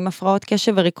 ילדים עם הפרעות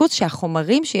קשב וריכוז,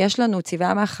 שהחומרים שיש לנו, צבעי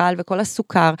המאכל וכל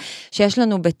הסוכר שיש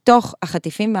לנו בתוך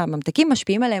החטיפים והממתקים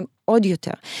משפיעים עליהם עוד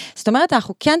יותר. זאת אומרת,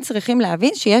 אנחנו כן צריכים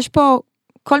להבין שיש פה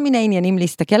כל מיני עניינים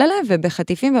להסתכל עליהם,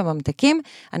 ובחטיפים וממתקים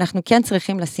אנחנו כן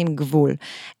צריכים לשים גבול.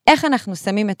 איך אנחנו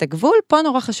שמים את הגבול? פה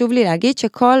נורא חשוב לי להגיד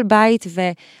שכל בית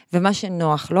ומה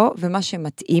שנוח לו, ומה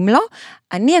שמתאים לו,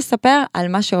 אני אספר על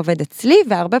מה שעובד אצלי,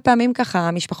 והרבה פעמים ככה,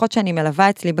 המשפחות שאני מלווה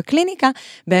אצלי בקליניקה,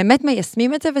 באמת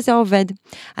מיישמים את זה וזה עובד.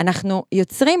 אנחנו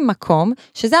יוצרים מקום,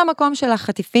 שזה המקום של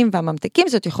החטיפים והממתקים,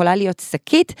 זאת יכולה להיות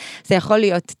שקית, זה יכול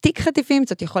להיות תיק חטיפים,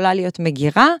 זאת יכולה להיות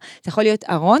מגירה, זה יכול להיות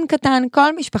ארון קטן,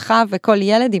 כל משפחה וכל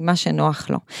ילד עם מה שנוח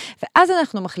לו. ואז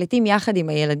אנחנו מחליטים יחד עם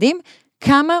הילדים,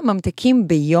 כמה ממתקים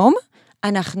ביום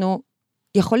אנחנו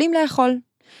יכולים לאכול.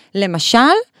 למשל,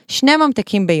 2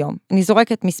 ממתקים ביום. אני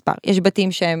זורקת מספר. יש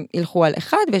בתים שהם ילכו על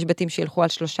 1, ויש בתים שילכו על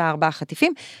 3-4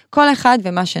 חטיפים. כל אחד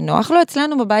ומה שנוח לו,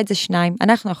 אצלנו בבית זה 2.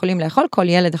 אנחנו יכולים לאכול, כל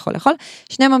ילד יכול לאכול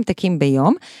 2 ממתקים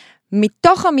ביום.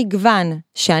 מתוך המגוון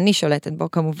שאני שולטת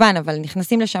בו כמובן, אבל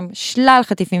נכנסים לשם שלל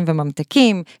חטיפים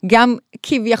וממתקים, גם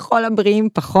כביכול הבריאים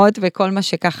פחות, וכל מה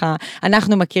שככה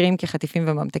אנחנו מכירים כחטיפים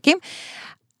וממתקים,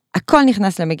 הכל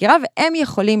נכנס למגירה, והם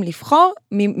יכולים לבחור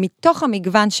מתוך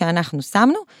המגוון שאנחנו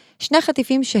שמנו, 2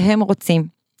 חטיפים שהם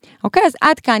רוצים. אוקיי, אז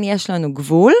עד כאן יש לנו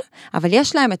גבול, אבל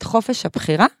יש להם את חופש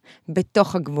הבחירה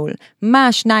בתוך הגבול.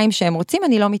 מה 2 שהם רוצים,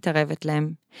 אני לא מתערבת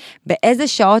להם. באיזה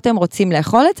שעות הם רוצים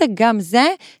לאכול את זה, גם זה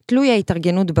תלוי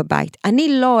ההתארגנות בבית. אני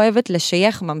לא אוהבת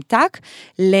לשייך ממתק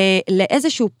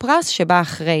לאיזשהו פרס שבא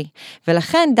אחרי,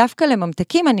 ולכן דווקא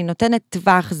לממתקים אני נותנת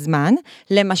טווח זמן,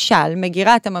 למשל,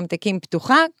 מגירת הממתקים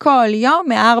פתוחה כל יום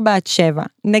מ-4 עד 7,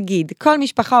 נגיד, כל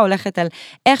משפחה הולכת על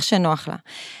איך שנוח לה.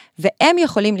 והם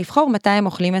יכולים לבחור מתי הם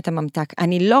אוכלים את הממתק.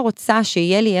 אני לא רוצה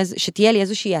שתהיה לי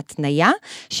איזושהי התניה,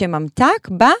 שממתק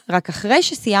בא רק אחרי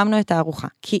שסיימנו את הארוחה.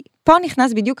 כי פה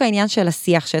נכנס בדיוק העניין של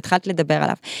השיח שהתחלת לדבר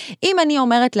עליו. אם אני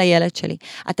אומרת לילד שלי,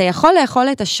 אתה יכול לאכול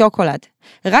את השוקולד,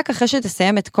 רק אחרי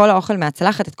שתסיים את כל האוכל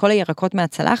מהצלחת, את כל הירקות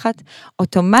מהצלחת,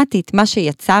 אוטומטית מה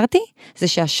שיצרתי, זה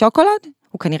שהשוקולד,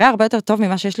 הוא כנראה הרבה יותר טוב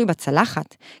ממה שיש לי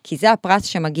בצלחת, כי זה הפרס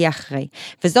שמגיע אחרי.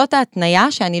 וזאת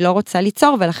ההתניה שאני לא רוצה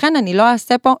ליצור, ולכן אני לא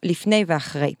אעשה פה לפני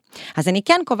ואחרי. אז אני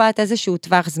כן קובעת איזשהו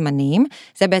טווח זמנים,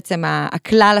 זה בעצם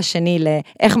הכלל השני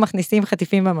לאיך מכניסים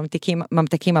חטיפים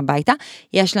וממתקים הביתה.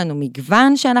 יש לנו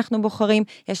מגוון שאנחנו בוחרים,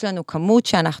 יש לנו כמות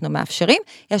שאנחנו מאפשרים,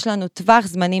 יש לנו טווח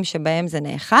זמנים שבהם זה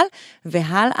נאכל,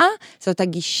 והלאה, זאת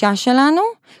הגישה שלנו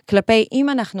כלפי אם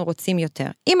אנחנו רוצים יותר.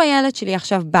 אם הילד שלי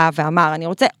עכשיו בא ואמר, אני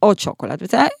רוצה עוד שוקולד,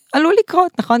 וזה עלול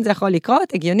לקרות, נכון? זה יכול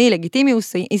לקרות, הגיוני, לגיטימי,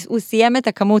 הוא סיים את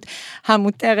הכמות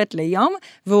המותרת ליום,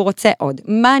 והוא רוצה עוד.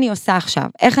 מה אני עושה עכשיו?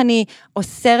 איך אני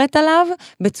אוסרת עליו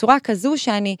בצורה כזו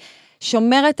שאני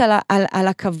שומרת על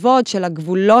הכבוד של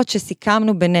הגבולות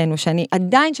שסיכמנו בינינו, שאני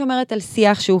עדיין שומרת על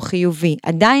שיח שהוא חיובי,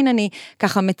 עדיין אני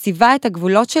ככה מציבה את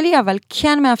הגבולות שלי, אבל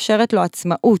כן מאפשרת לו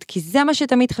עצמאות, כי זה מה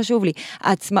שתמיד חשוב לי.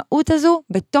 העצמאות הזו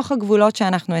בתוך הגבולות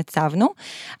שאנחנו הצבנו,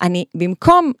 אני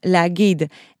במקום להגיד,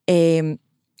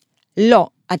 לא,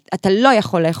 אתה לא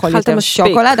יכול לאכול יותר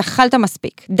שוקולד, אכלת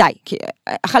מספיק, די, כי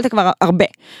אכלת כבר הרבה,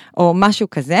 או משהו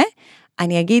כזה,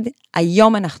 אני אגיד,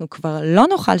 היום אנחנו כבר לא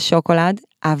נאכל שוקולד,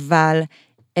 אבל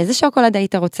איזה שוקולד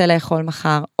היית רוצה לאכול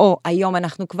מחר? או היום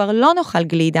אנחנו כבר לא נאכל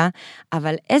גלידה,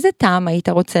 אבל איזה טעם היית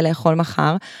רוצה לאכול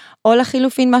מחר? או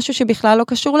לחילופין משהו שבכלל לא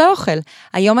קשור לאוכל.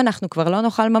 היום אנחנו כבר לא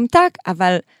נאכל ממתק,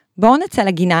 אבל בואו נצא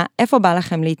לגינה, איפה בא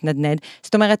לכם להתנדנד?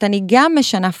 זאת אומרת, אני גם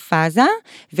משנה פאזה,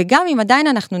 וגם אם עדיין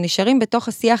אנחנו נשארים בתוך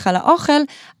השיח על האוכל,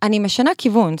 אני משנה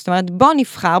כיוון. זאת אומרת, בוא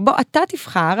נבחר, בוא אתה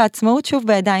תבחר, העצמאות שוב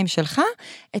בידיים שלך,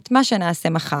 את מה שנעשה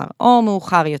מחר, או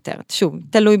מאוחר יותר. שוב,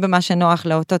 תלוי במה שנוח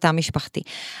לאותו תא משפחתי.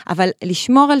 אבל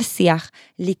לשמור על שיח,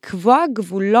 לקבוע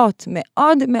גבולות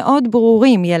מאוד מאוד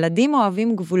ברורים. ילדים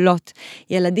אוהבים גבולות.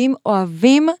 ילדים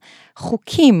אוהבים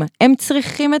חוקים. הם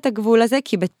צריכים את הגבול הזה,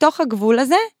 כי בתוך הגבול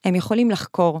הזה הם יכולים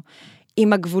לחקור.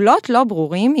 אם הגבולות לא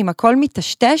ברורים, אם הכל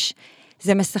מתשתש,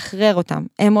 זה מסחרר אותם.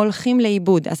 הם הולכים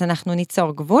לאיבוד, אז אנחנו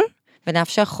ניצור גבול,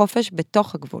 ונאפשר חופש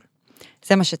בתוך הגבול.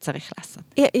 זה מה שצריך לעשות.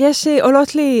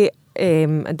 עולות לי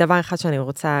דבר אחד שאני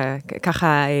רוצה,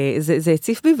 ככה, זה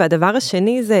הציף בי, והדבר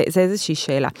השני זה איזושהי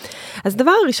שאלה. אז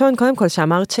דבר הראשון, קודם כל,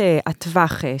 שאמרת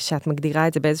שהטווח, שאת מגדירה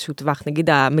את זה באיזשהו טווח, נגיד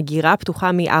המגירה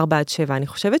פתוחה מ-4 עד 7, אני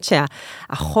חושבת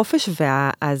שהחופש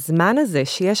והזמן הזה,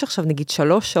 שיש עכשיו נגיד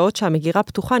 3 שעות שהמגירה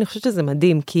פתוחה, אני חושבת שזה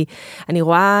מדהים, כי אני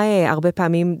רואה הרבה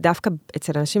פעמים, דווקא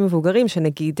אצל אנשים מבוגרים,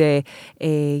 שנגיד,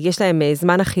 יש להם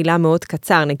זמן אכילה מאוד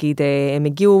קצר, נגיד, הם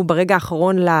הגיעו ברגע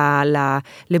האחרון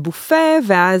לבופה,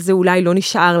 ואז זה אולי לא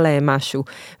נשאר להם משהו,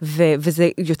 וזה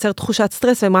יוצר תחושת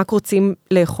סטרס, והם רק רוצים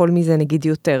לאכול מזה נגיד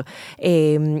יותר.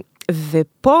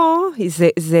 ופה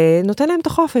זה נותן להם את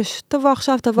החופש, תבוא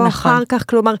עכשיו, תבוא אחר כך,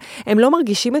 כלומר, הם לא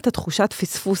מרגישים את התחושת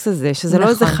פספוס הזה, שזה לא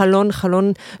איזה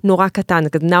חלון נורא קטן,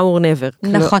 now or never.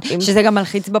 נכון, שזה גם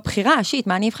מלחיץ בבחירה, השיט,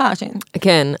 מה אני אבחר?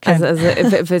 כן,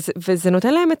 וזה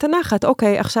נותן להם את הנחת,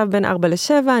 אוקיי, עכשיו בין 4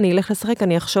 ל-7, אני אלך לשחק,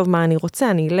 אני אחשוב מה אני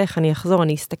רוצה, אני אלך, אני אחזור,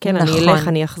 אני אסתכן, אני אלך,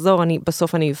 אני אחזור,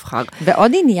 בסוף אני אבחר.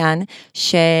 ועוד עניין,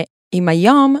 שאם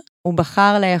היום הוא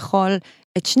בחר לאכול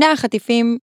את שני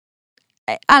החטיפים,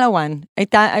 על הוואן,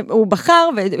 הוא בחר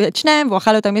ואת שניהם, והוא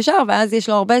אכל אותם ישר, ואז יש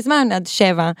לו הרבה זמן, עד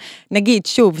 7, נגיד,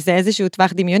 שוב, זה איזשהו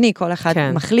טווח דמיוני, כל אחד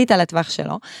מחליט על הטווח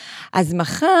שלו, אז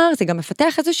מחר, זה גם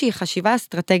מפתח איזושהי חשיבה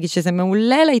אסטרטגית, שזה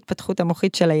מעולה להתפתחות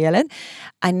המוחית של הילד,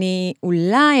 אני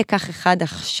אולי אקח אחד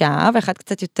עכשיו, אחד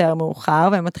קצת יותר מאוחר,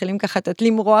 והם מתחילים ככה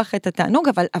למרוח את התענוג,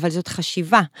 אבל זאת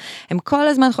חשיבה, הם כל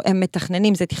הזמן, הם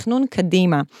מתכננים, זה תכנון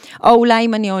קדימה, או אולי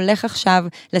אם אני הולך עכשיו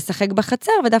לשחק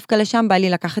בחצר, ודווקא לשם בא לי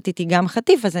לקחת איתי גם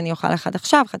חטיף, אז אני אוכל אחד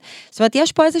עכשיו. זאת אומרת,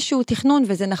 יש פה איזשהו תכנון,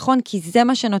 וזה נכון, כי זה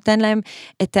מה שנותן להם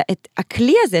את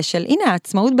הכלי הזה של, הנה,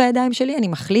 העצמאות בידיים שלי, אני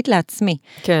מחליט לעצמי.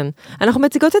 כן. אנחנו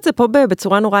מציגות את זה פה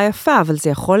בצורה נורא יפה, אבל זה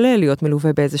יכול להיות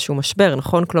מלווה באיזשהו משבר,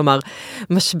 נכון? כלומר,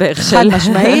 משבר של... חד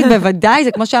משמעית, בוודאי,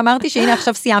 זה כמו שאמרתי, שהנה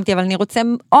עכשיו סיימתי, אבל אני רוצה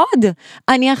עוד.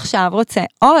 אני עכשיו רוצה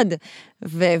עוד.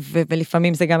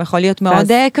 ולפעמים זה גם יכול להיות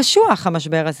מאוד קשוח,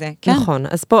 המשבר הזה. נכון,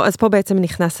 אז פה בעצם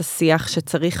נכנס השיח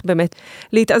שצריך באמת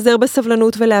להתעזר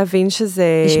בסבלנות ולהבין שזה...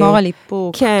 לשמור על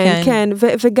איפוק. כן, כן,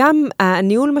 וגם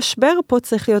הניהול משבר פה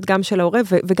צריך להיות גם של ההורה,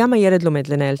 וגם הילד לומד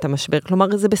לנהל את המשבר.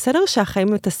 כלומר, זה בסדר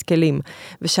שהחיים מתסכלים,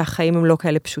 ושהחיים הם לא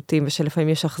כאלה פשוטים, ושלפעמים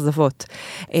יש אכזבות.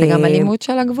 זה גם הלימוד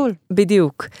של הגבול.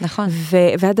 בדיוק. נכון.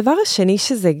 והדבר השני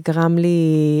שזה גרם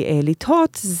לי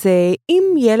לתהות, זה אם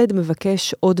ילד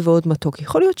מבקש עוד ועוד מתוק, מתוק,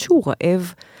 יכול להיות שהוא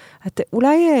רעב,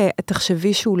 אולי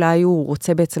תחשבי שאולי הוא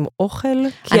רוצה בעצם אוכל,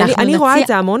 כי אני רואה את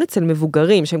זה המון אצל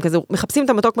מבוגרים, שהם כזה מחפשים את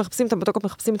המתוק, מחפשים את המתוק,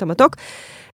 מחפשים את המתוק,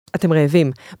 אתם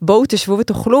רעבים, בואו תשבו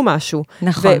ותאכלו משהו.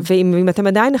 נכון. ואם אתם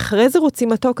עדיין אחרי זה רוצים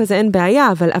מתוק, אז אין בעיה,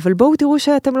 אבל בואו תראו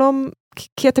שאתם לא,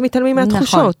 כי אתם מתעלמים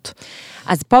מהתחושות.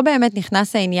 אז פה באמת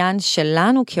נכנס העניין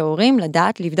שלנו כהורים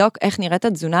לדעת לבדוק איך נראית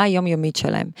התזונה היומיומית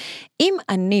שלהם. אם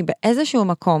אני באיזשהו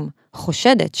מקום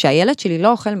חושדת שהילד שלי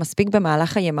לא אוכל מספיק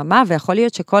במהלך היממה, ויכול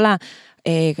להיות שכל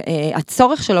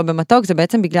הצורך שלו במתוק זה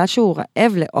בעצם בגלל שהוא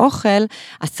רעב לאוכל,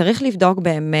 אז צריך לבדוק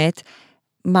באמת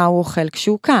מה הוא אוכל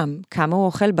כשהוא קם, כמה הוא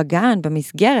אוכל בגן,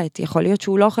 במסגרת, יכול להיות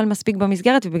שהוא לא אוכל מספיק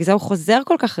במסגרת, ובגלל זה הוא חוזר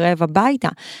כל כך רעב הביתה,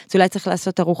 אז אולי צריך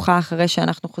לעשות ארוחה אחרי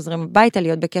שאנחנו חוזרים הביתה,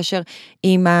 להיות בקשר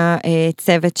עם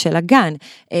הצוות של הגן,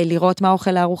 לראות מה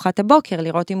אוכל לארוחת הבוקר,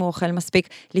 לראות אם הוא אוכל מספיק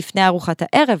לפני ארוחת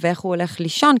הערב, ואיך הוא הולך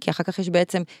לישון, כי אחר כך יש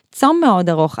בעצם צום מאוד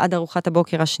ארוך עד ארוחת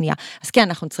הבוקר השנייה. אז כן,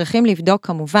 אנחנו צריכים לבדוק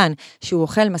כמובן שהוא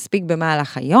אוכל מספיק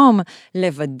במהלך היום,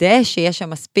 לוודא שיש שם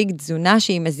מספיק תזונה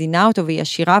שהיא מזינה אותו והיא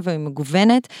עשירה והיא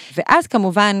מגוונת, ואז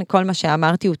כמובן כל מה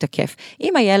שאמרתי הוא תקף.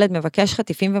 אם הילד מבקש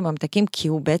חטיפים וממתקים כי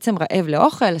הוא בעצם רעב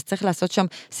לאוכל, אז צריך לעשות שם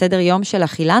סדר יום של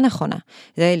אכילה נכונה.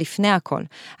 זה לפני הכל.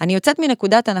 אני יוצאת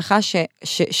מנקודת הנחה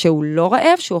שהוא לא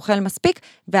רעב, שהוא אוכל מספיק,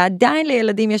 ועדיין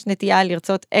לילדים יש נטייה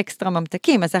לרצות אקסטרה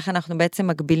ממתקים, אז איך אנחנו בעצם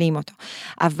מגבילים אותו.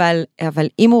 אבל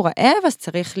אם הוא רעב, אז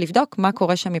צריך לבדוק מה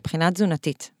קורה שם מבחינה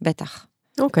תזונתית, בטח.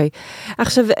 אוקיי.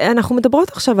 עכשיו, אנחנו מדברות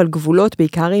עכשיו על גבולות,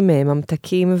 בעיקר עם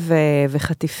ממתקים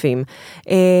וחטיפים.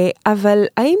 אבל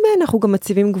האם אנחנו גם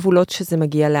מציבים גבולות שזה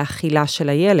מגיע לאכילה של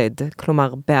הילד?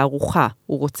 כלומר, בארוחה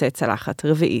הוא רוצה צלחת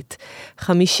רביעית,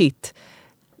 חמישית.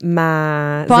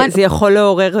 זה יכול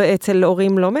לעורר אצל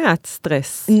הורים לא מעט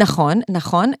סטרס.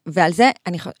 נכון, ועל זה,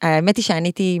 האמת היא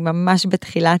שעניתי ממש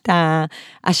בתחילת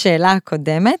השאלה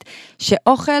הקודמת,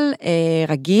 שאוכל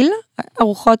רגיל,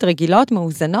 ארוחות רגילות,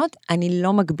 מאוזנות, אני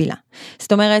לא מגבילה.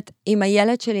 זאת אומרת, אם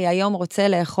הילד שלי היום רוצה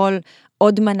לאכול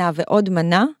עוד מנה ועוד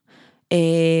מנה,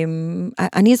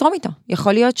 אני אזרום איתו.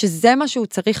 יכול להיות שזה מה שהוא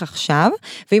צריך עכשיו,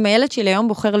 ואם הילד שלי היום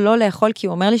בוחר לא לאכול כי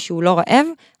הוא אומר לי שהוא לא רעב,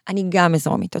 אני גם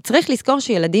אזרום איתו. צריך לזכור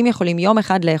שילדים יכולים יום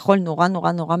אחד לאכול נורא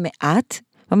נורא נורא מעט,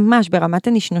 ממש ברמת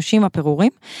הנשנושים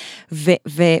הפירורים,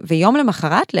 ויום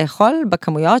למחרת לאכול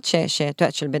בכמויות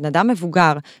של בן אדם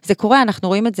מבוגר. זה קורה, אנחנו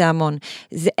רואים את זה המון.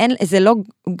 זה לא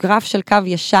גרף של קו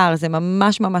ישר, זה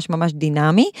ממש ממש ממש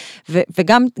דינמי,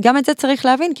 וגם את זה צריך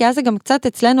להבין, כי אז זה גם קצת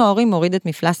אצלנו ההורים מוריד את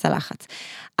מפלס הלחץ.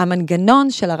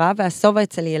 המנגנון של הרעב והשובע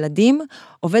אצל ילדים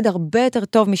עובד הרבה יותר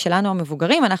טוב משלנו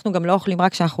המבוגרים, אנחנו גם לא אוכלים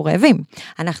רק כשאנחנו רעבים,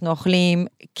 אנחנו אוכלים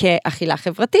כאכילה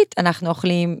חברתית, אנחנו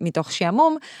אוכלים מתוך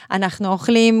שעמום, אנחנו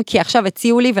אוכלים כי עכשיו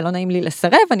הציעו לי ולא נעים לי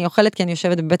לסרב, אני אוכלת כי אני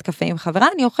יושבת בבית קפה עם חברה,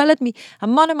 אני אוכלת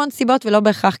מהמון המון סיבות ולא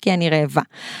בהכרח כי אני רעבה.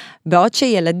 בעוד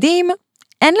שילדים,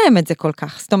 אין להם את זה כל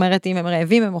כך, זאת אומרת, אם הם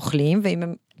רעבים הם אוכלים, ואם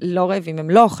הם לא רעבים הם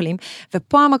לא אוכלים,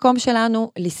 ופה המקום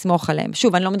שלנו לסמוך עליהם.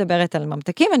 שוב, אני לא מדברת על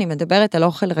ממתקים, אני מדברת על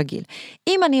אוכל רגיל.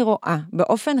 אם אני רואה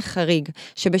באופן חריג,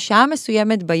 שבשעה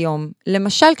מסוימת ביום,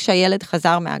 למשל כשהילד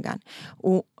חזר מהגן,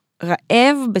 הוא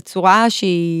רעב בצורה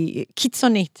שהיא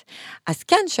קיצונית, אז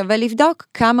כן, שווה לבדוק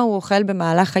כמה הוא אוכל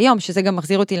במהלך היום, שזה גם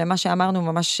מחזיר אותי למה שאמרנו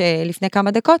ממש לפני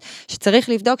כמה דקות, שצריך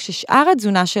לבדוק ששאר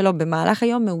התזונה שלו במהלך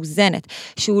היום מאוזנת,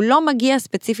 שהוא לא מגיע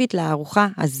ספציפית לארוחה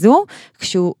הזו,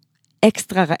 כשהוא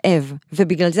אקסטרה רעב,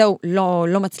 ובגלל זה הוא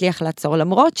לא מצליח לעצור,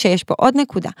 למרות שיש פה עוד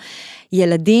נקודה.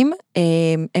 ילדים,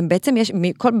 הם בעצם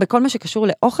בכל מה שקשור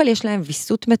לאוכל, יש להם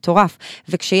ויסות מטורף,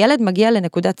 וכשילד מגיע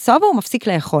לנקודת סובה, הוא מפסיק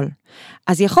לאכול.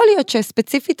 אז יכול להיות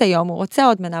שספציפית היום, הוא רוצה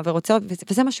עוד מנה ורוצה עוד,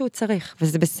 וזה מה שהוא צריך,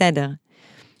 וזה בסדר.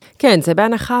 כן, זה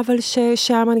בהנחה, אבל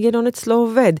שהמנגנון אצלו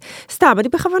עובד. סתם, אני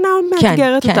בכוונה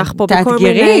מאתגרת אותך פה בכל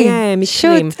מיני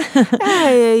מקרים.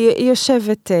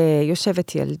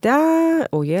 יושבת ילדה,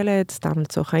 או ילד, סתם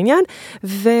לצורך העניין,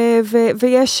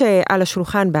 ויש על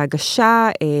השולחן בהגשה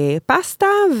פסטה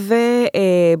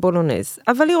ובולונז.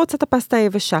 אבל היא רוצה את הפסטה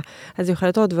היבשה. אז היא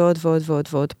אוכלת עוד ועוד ועוד ועוד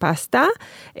ועוד פסטה,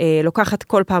 לוקחת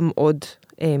כל פעם עוד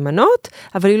מנות,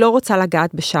 אבל היא לא רוצה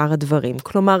לגעת בשאר הדברים.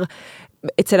 כלומר,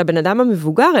 אצל הבן אדם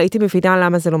המבוגר הייתי מבינה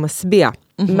למה זה לא משביע.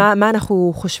 מה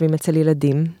אנחנו חושבים אצל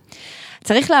ילדים?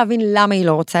 צריך להבין למה היא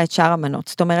לא רוצה את שאר המנות.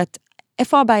 זאת אומרת,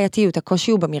 איפה הבעייתיות?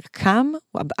 הקושי הוא במרקם,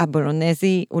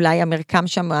 הבולונזי, אולי המרקם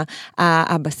שם,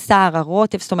 הבשר,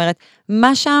 הרוטב, זאת אומרת,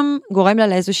 מה שם גורם לה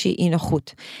לאיזושהי אי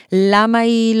נוחות? למה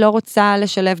היא לא רוצה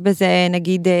לשלב בזה,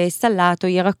 נגיד, סלט או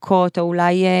ירקות, או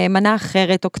אולי מנה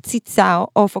אחרת, או קציצה, או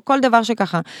אוף, או כל דבר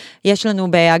שככה יש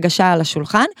לנו בהגשה על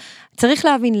השולחן? צריך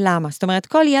להבין למה. זאת אומרת,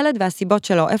 כל ילד והסיבות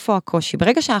שלו, איפה הקושי?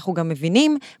 ברגע שאנחנו גם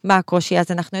מבינים מה הקושי,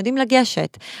 אז אנחנו יודעים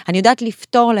לגשת. אני יודעת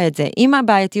לפתור לה את זה. אם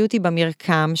הבעייתיות היא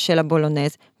במרקם של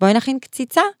הבולונז, בואי נכין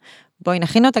קציצה, בואי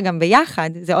נכין אותה גם ביחד,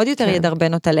 זה עוד יותר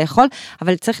ידרבן אותה לאכול,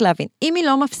 אבל צריך להבין, אם היא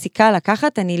לא מפסיקה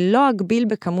לקחת, אני לא אגביל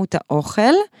בכמות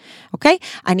האוכל, אוקיי?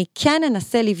 אני כן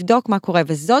אנסה לבדוק מה קורה,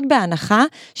 וזאת בהנחה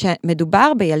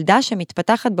שמדובר בילדה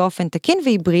שמתפתחת באופן תקין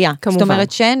והיא בריאה. כמובן. זאת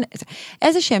אומרת שאין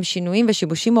איזה שהם שינויים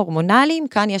ושיבושים הורמונליים,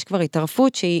 כאן יש כבר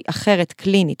התערפות שהיא אחרת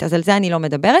קלינית, אז על זה אני לא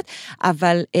מדברת,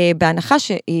 אבל בהנחה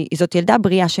שזאת ילדה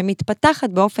בריאה שמתפתחת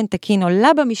באופן תקין,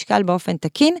 עולה במשקל באופן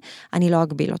תקין, אני לא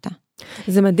אגביל אותה.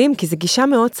 זה מדהים, כי זו גישה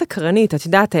מאוד סקרנית, את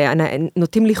יודעת,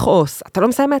 נוטים לכעוס, אתה לא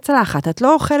מסיים מהצלחת, את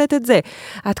לא אוכלת את זה,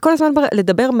 את כל הזמן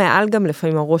לדבר מעל גם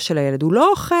לפעמים הראש של הילד, הוא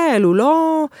לא אוכל, הוא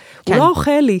לא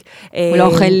אוכל לי. הוא לא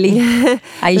אוכל לי,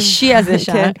 האישי הזה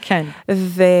שם, כן.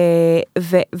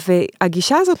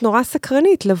 והגישה הזאת נורא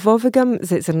סקרנית, לבוא וגם,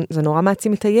 זה נורא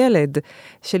מעצים את הילד,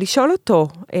 של לשאול אותו,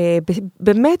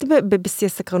 באמת בשיא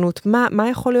הסקרנות, מה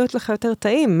יכול להיות לך יותר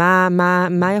טעים?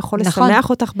 מה יכול לשמח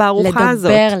אותך בארוחה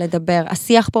הזאת? לדבר.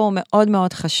 השיח פה הוא מאוד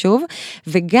מאוד חשוב,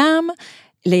 וגם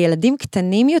לילדים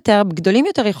קטנים יותר, גדולים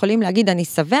יותר יכולים להגיד, אני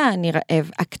שבע, אני רעב.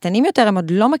 הקטנים יותר הם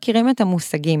עוד לא מכירים את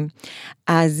המושגים.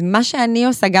 אז מה שאני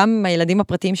עושה גם עם הילדים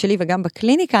הפרטיים שלי וגם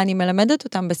בקליניקה, אני מלמדת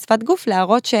אותם בשפת גוף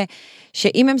להראות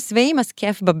שאם הם שבעים, אז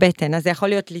כיף בבטן. אז זה יכול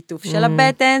להיות ליטוף של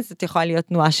הבטן, זאת יכולה להיות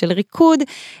תנועה של ריקוד.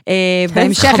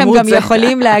 בהמשך הם גם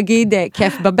יכולים להגיד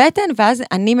כיף בבטן, ואז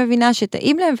אני מבינה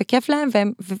שטעים להם וכיף להם,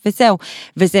 וזהו.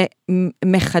 וזה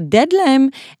מחדד להם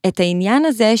את העניין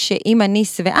הזה, שאם אני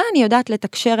שבעה, אני יודעת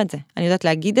לתקשר את זה. אני יודעת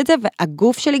להגיד את זה,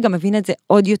 והגוף שלי גם מבין את זה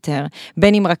עוד יותר.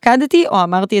 בין אם רקדתי או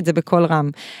אמרתי את זה בכל רם.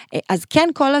 אז כן,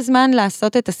 כל הזמן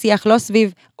לעשות את השיח לא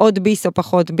סביב עוד ביס או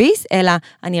פחות ביס, אלא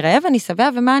אני רעב, אני שבע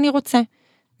ומה אני רוצה.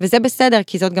 וזה בסדר,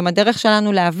 כי זאת גם הדרך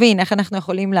שלנו להבין איך אנחנו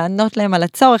יכולים לענות להם על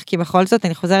הצורך, כי בכל זאת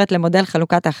אני חוזרת למודל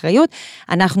חלוקת האחריות,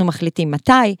 אנחנו מחליטים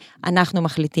מתי, אנחנו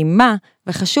מחליטים מה,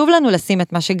 וחשוב לנו לשים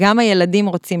את מה שגם הילדים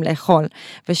רוצים לאכול,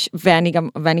 ואני גם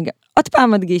עוד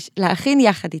פעם מדגיש, להכין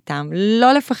יחד איתם,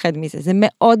 לא לפחד מזה, זה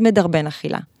מאוד מדרבן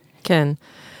אכילה. כן.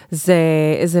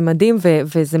 זה מדהים,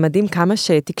 וזה מדהים כמה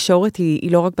שתקשורת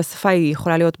היא לא רק בשפה, היא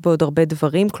יכולה להיות בעוד הרבה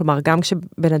דברים, כלומר, גם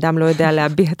כשבן אדם לא יודע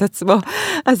להביע את עצמו,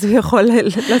 אז הוא יכול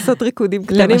לעשות ריקודים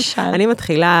קטנים. למשל. אני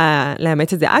מתחילה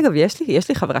לאמץ את זה. אגב, יש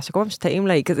לי חברה שכל פעם שטעים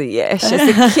לה, היא כזה,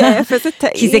 איזה כיף, איזה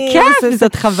טעים. כי זה כיף,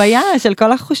 זאת חוויה של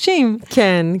כל החושים.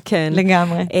 כן, כן.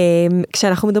 לגמרי.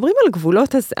 כשאנחנו מדברים על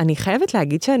גבולות, אז אני חייבת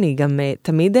להגיד שאני גם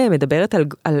תמיד מדברת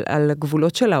על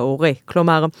הגבולות של ההורה.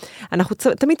 כלומר, אנחנו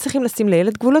תמיד צריכים לשים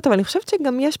לילד גבולות, אבל אני חושבת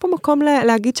שגם יש פה מקום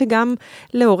להגיד שגם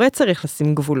להורה צריך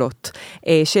לשים גבולות.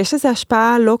 שיש איזו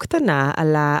השפעה לא קטנה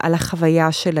על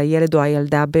החוויה של הילד או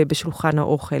הילדה בשולחן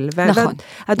האוכל. נכון.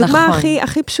 הדוגמה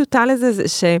הכי פשוטה לזה זה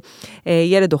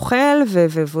שילד אוכל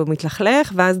והוא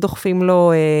מתלכלך, ואז דוחפים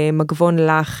לו מגבון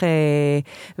לך,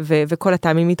 וכל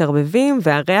הטעמים מתערבבים,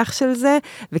 והריח של זה,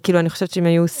 וכאילו אני חושבת שאם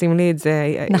היו עושים לי את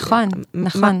זה... נכון,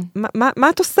 נכון. מה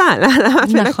את עושה? למה את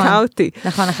מנקה אותי?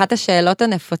 נכון, אחת השאלות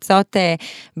הנפוצות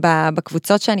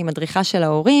בקבוצות שאני מדריכה של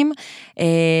ההורים,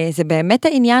 זה באמת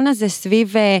העניין הזה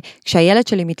סביב, כשהילד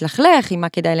שלי מתלכלך, עם מה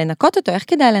כדאי לנקות אותו, איך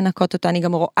כדאי לנקות אותו, אני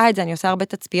גם רואה את זה, אני עושה הרבה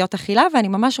תצפיות אכילה, ואני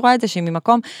ממש רואה את זה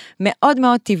שממקום מאוד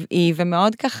מאוד טבעי,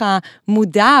 ומאוד ככה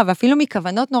מודע, ואפילו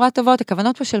מכוונות נורא טובות,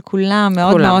 הכוונות פה של כולם,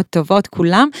 מאוד מאוד טובות,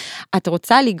 כולם, את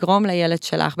רוצה לגרום לילד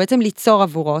שלך, בעצם ליצור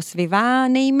עבורו סביבה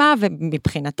נעימה,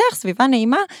 ומבחינתך סביבה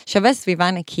נעימה שווה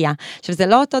סביבה נקייה. עכשיו, זה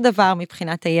לא אותו דבר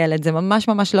מבחינת הילד, זה ממש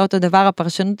ממש לא אותו דבר,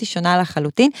 הפרשנות היא שונה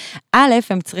לחלוטין. א',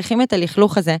 הם צריכים את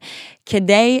הלכלוך הזה,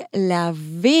 כדי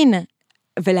להבין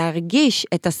ולהרגיש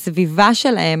את הסביבה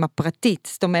שלהם הפרטית,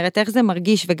 זאת אומרת, איך זה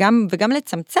מרגיש, וגם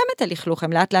לצמצם את הלכלוך,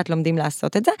 הם לאט לאט לומדים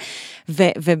לעשות את זה,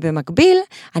 ובמקביל,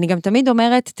 אני גם תמיד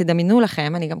אומרת, תדמיינו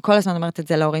לכם, אני גם כל הזמן אומרת את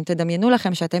זה להורים, תדמיינו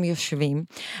לכם שאתם יושבים,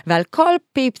 ועל כל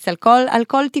פיפס, על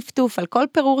כל טפטוף, על כל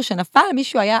פירור שנפל,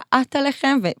 מישהו היה עט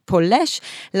עליכם ופולש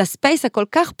לספייס הכל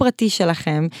כך פרטי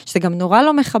שלכם, שזה גם נורא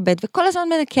לא מכבד, וכל הזמן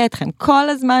מנקה אתכם, כל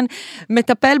הזמן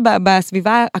מטפל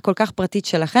בסביבה הכל כך פרטית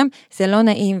שלכם, זה לא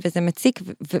נעים וזה מציק,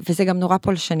 וזה גם נורא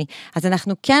פולשני. אז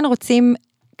אנחנו כן רוצים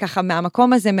ככה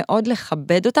מהמקום הזה מאוד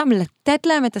לכבד אותם, לתת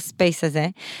להם את הספייס הזה,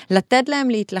 לתת להם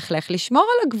להתלכלך, לשמור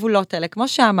על הגבולות האלה, כמו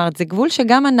שאמרת, זה גבול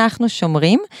שגם אנחנו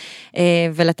שומרים,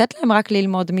 ולתת להם רק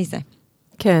ללמוד מזה.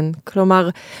 כן, כלומר,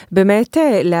 באמת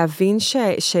להבין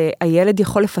שהילד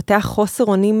יכול לפתח חוסר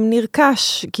אונים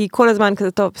נרכש, כי כל הזמן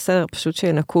כזה טוב, בסדר, פשוט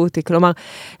שינקו אותי, כלומר...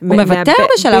 הוא מוותר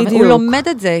בשלב, הוא לומד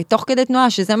את זה, תוך כדי תנועה,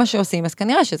 שזה מה שעושים, אז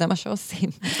כנראה שזה מה שעושים.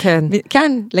 כן.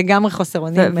 כן, לגמרי חוסר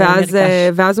אונים נרכש.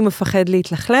 ואז הוא מפחד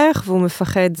להתלכלך, והוא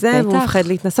מפחד זה, והוא מפחד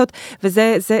להתנסות,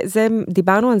 וזה,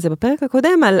 דיברנו על זה בפרק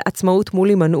הקודם, על עצמאות מול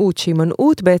הימנעות,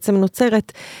 שהימנעות בעצם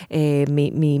נוצרת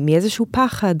מאיזשהו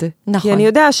פחד. נכון. כי אני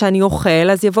יודע שאני אוכל,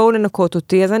 אז יבואו לנקות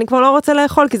אותי, אז אני כבר לא רוצה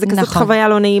לאכול, כי זה כזאת חוויה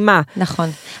לא נעימה. נכון.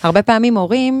 הרבה פעמים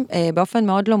הורים, באופן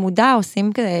מאוד לא מודע,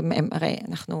 עושים כזה, הרי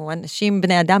אנחנו אנשים,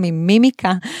 בני אדם, עם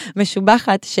מימיקה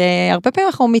משובחת, שהרבה פעמים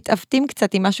אנחנו מתעוותים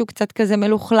קצת עם משהו קצת כזה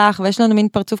מלוכלך, ויש לנו מין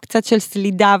פרצוף קצת של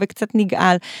סלידה וקצת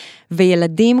נגעל,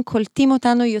 וילדים קולטים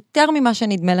אותנו יותר ממה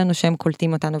שנדמה לנו שהם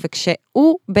קולטים אותנו,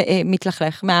 וכשהוא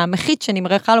מתלכלך מהמחית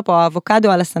שנמרחה לו פה,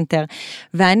 האבוקדו על הסנטר,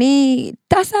 ואני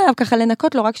טסה עליו ככה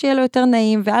לנקות לו, רק שיהיה לו יותר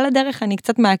נעים, ועל הדרך אני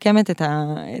קצת מעקמת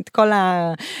את כל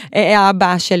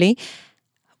הבאה שלי,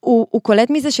 הוא קולט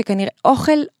מזה שכנראה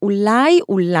אוכל אולי,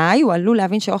 הוא עלול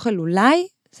להבין שאוכל אולי,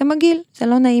 זה מגעיל, זה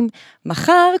לא נעים.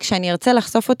 מחר, כשאני ארצה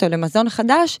לחשוף אותו למזון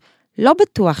חדש, לא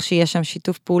בטוח שיש שם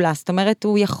שיתוף פעולה, זאת אומרת,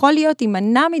 הוא יכול להיות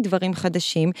יימנע מדברים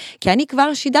חדשים, כי אני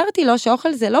כבר שידרתי לו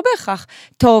שאוכל זה לא בהכרח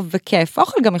טוב וכיף,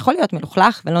 אוכל גם יכול להיות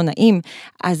מלוכלך ולא נעים,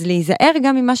 אז להיזהר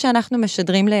גם ממה שאנחנו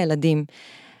משדרים לילדים.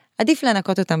 עדיף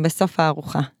לנקות אותם בסוף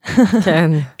הארוחה.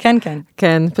 כן. כן, כן.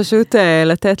 כן, פשוט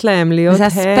לתת להם להיות זה הם.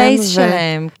 זה הספייס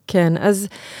שלהם. כן, אז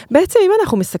בעצם אם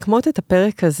אנחנו מסכמות את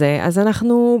הפרק הזה, אז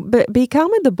אנחנו בעיקר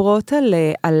מדברות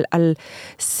על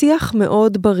שיח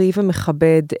מאוד בריא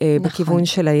ומכבד בכיוון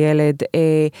של הילד,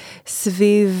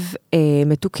 סביב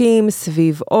מתוקים,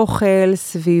 סביב אוכל,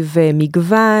 סביב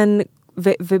מגוון,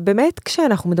 ובאמת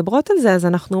כשאנחנו מדברות על זה, אז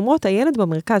אנחנו אומרות, הילד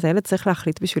במרכז, הילד צריך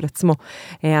להחליט בשביל עצמו.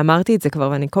 אמרתי את זה כבר,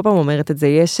 ואני כל פעם אומרת את זה,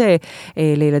 יש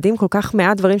לילדים כל כך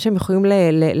מעט דברים שהם יכולים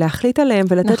להחליט עליהם,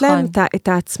 ולתת להם את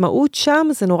העצמאות שם,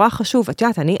 זה נורא חשוב. את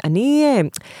יודעת, אני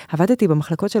עבדתי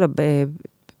במחלקות של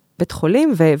בית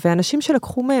חולים, ואנשים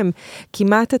שלקחו מהם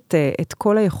כמעט את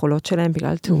כל היכולות שלהם,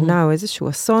 בגלל תאונה או איזשהו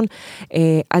אסון,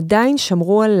 עדיין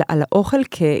שמרו על האוכל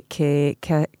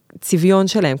צביון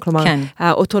שלהם, כלומר,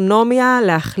 האוטונומיה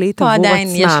להחליט עבור עצמם. פה עדיין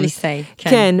יש לי סי.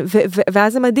 כן,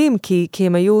 ואז זה מדהים, כי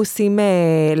הם היו עושים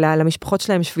למשפחות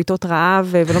שלהם שביתות רעב,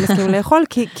 ולא מסכימים לאכול,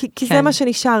 כי זה מה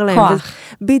שנשאר להם. כוח.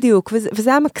 בדיוק, וזה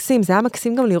היה מקסים, זה היה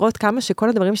מקסים גם לראות כמה שכל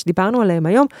הדברים שדיברנו עליהם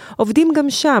היום, עובדים גם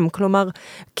שם, כלומר,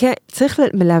 צריך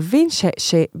להבין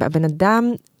שהבן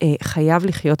אדם חייב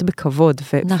לחיות בכבוד,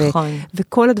 נכון.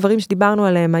 וכל הדברים שדיברנו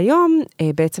עליהם היום,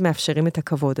 בעצם מאפשרים את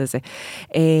הכבוד הזה.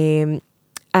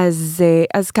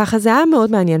 אז ככה זה היה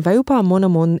מאוד מעניין, והיו פה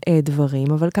המון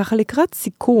דברים, אבל ככה לקראת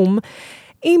סיכום,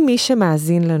 אם מי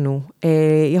שמאזין לנו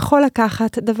יכול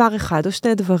לקחת דבר אחד או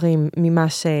שני דברים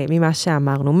ממה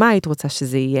שאמרנו, מה היית רוצה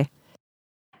שזה יהיה?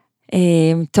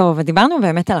 טוב, דיברנו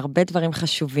באמת על הרבה דברים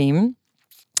חשובים,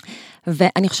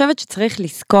 ואני חושבת שצריך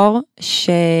לזכור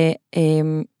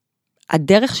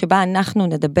שהדרך שבה אנחנו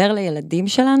נדבר לילדים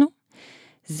שלנו,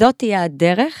 זאת תהיה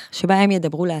הדרך שבה הם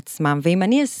ידברו לעצמם, ואם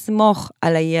אני אסמוך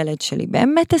על הילד שלי,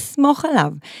 באמת אסמוך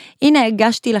עליו, הנה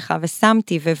הגשתי לך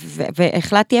ושמתי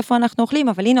והחלטתי איפה אנחנו אוכלים,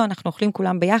 אבל הנה אנחנו אוכלים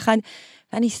כולם ביחד,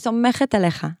 ואני סומכת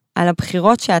עליך, על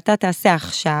הבחירות שאתה תעשה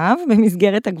עכשיו,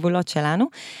 במסגרת הגבולות שלנו,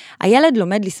 הילד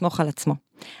לומד לסמוך על עצמו.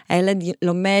 הילד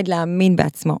לומד להאמין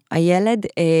בעצמו, הילד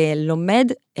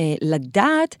לומד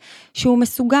לדעת שהוא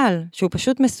מסוגל, שהוא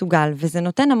פשוט מסוגל, וזה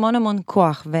נותן המון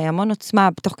כוח והמון עוצמה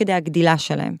תוך כדי הגדילה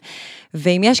שלהם.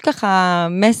 ואם יש ככה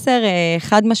מסר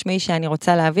חד משמעי שאני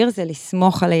רוצה להעביר, זה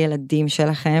לסמוך על הילדים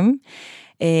שלכם,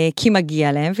 כי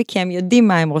מגיע להם וכי הם יודעים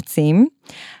מה הם רוצים,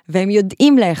 והם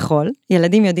יודעים לאכול,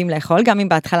 ילדים יודעים לאכול, גם אם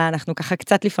בהתחלה אנחנו ככה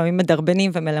קצת לפעמים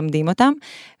מדרבנים ומלמדים אותם,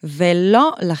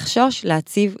 ולא לחשוש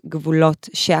להציב גבולות,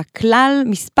 שהכלל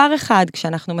מספר אחד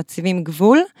כשאנחנו מציבים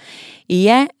גבול,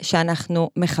 יהיה שאנחנו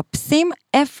מחפשים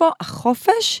איפה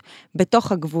החופש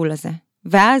בתוך הגבול הזה,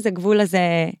 ואז הגבול הזה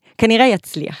כנראה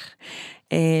יצליח.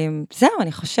 זהו,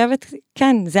 אני חושבת,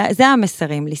 כן, זה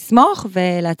המסרים, לסמוך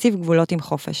ולהציב גבולות עם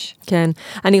חופש. כן,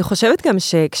 אני חושבת גם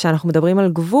שכשאנחנו מדברים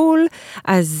על גבול,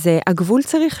 אז הגבול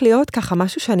צריך להיות ככה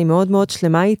משהו שאני מאוד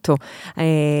שלמה איתו.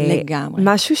 לגמרי.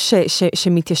 משהו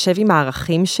שמתיישב עם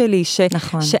הערכים שלי,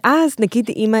 נכון. שאז נגיד,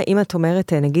 אם את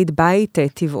אומרת, נגיד בית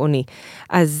טבעוני,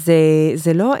 אז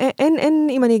זה לא, אין,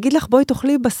 אם אני אגיד לך בואי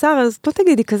תאכלי בשר, אז לא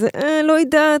תגידי כזה, לא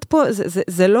יודעת פה,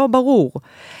 זה לא ברור.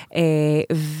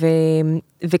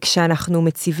 וכשאנחנו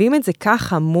מציבים את זה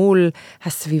ככה מול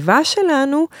הסביבה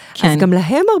שלנו, כן. אז גם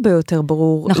להם הרבה יותר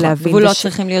ברור נכון, להבין. גבולות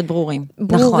צריכים להיות ברורים.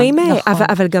 ברורים, נכון.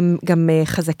 אבל גם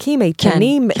חזקים,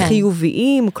 איתנים, כן.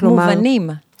 חיוביים, כלומר... מובנים.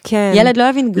 כן. ילד לא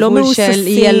יבין גבול של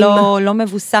יהיה לא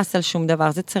מבוסס על שום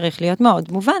דבר, זה צריך להיות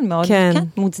מאוד מובן, מאוד כן,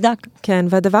 מוצדק. כן,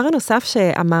 והדבר הנוסף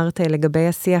שאמרת לגבי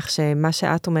השיח, שמה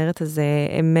שאת אומרת, אז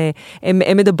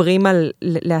הם מדברים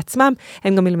לעצמם,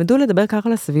 הם גם ילמדו לדבר ככה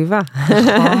לסביבה.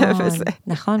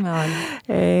 נכון מאוד.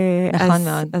 נכון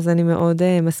מאוד. אז אני מאוד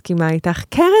מסכימה איתך.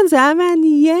 קרן, זה היה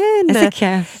מעניין. איזה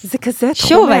כיף. זה כזה תחום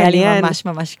שוב מעניין. היה לי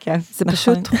ממש כיף. זה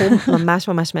פשוט תחום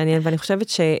ממש מעניין, ואני חושבת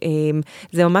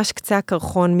שזה ממש קצה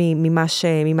הקרחון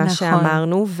נכון ממה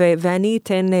שאמרנו, ואני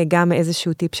אתן גם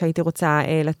איזשהו טיפ שהייתי רוצה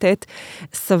לתת,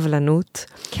 סבלנות,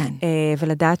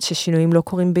 ולדעת ששינויים לא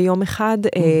קורים ביום אחד,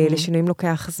 לשינויים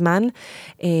לוקח זמן,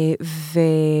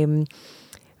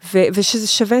 ושזה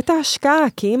שווה את ההשקעה,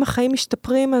 כי אם החיים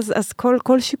משתפרים, אז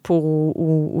כל שיפור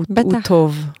הוא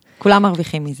טוב. כולם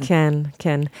מרוויחים מזה. כן,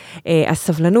 כן.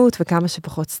 הסבלנות וכמה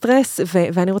שפחות סטרס,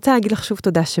 ואני רוצה להגיד לך שוב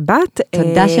תודה שבאת.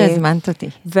 תודה שהזמנת אותי.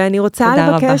 ואני רוצה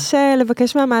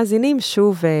לבקש מהמאזינים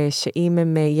שוב,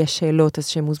 שאם יש שאלות, אז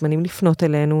שהם מוזמנים לפנות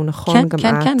אלינו, נכון? כן,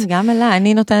 כן, כן, גם אליי.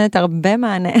 אני נותנת הרבה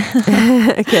מענה.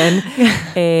 כן.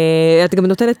 את גם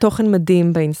נותנת תוכן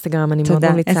מדהים באינסטגרם, אני מאוד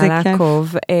ממליצה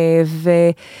לעקוב.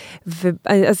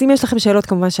 אז אם יש לכם שאלות,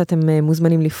 כמובן שאתם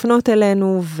מוזמנים לפנות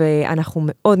אלינו, ואנחנו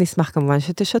מאוד נשמח כמובן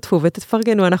שתשתפו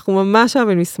ותפרגנו, אנחנו ממש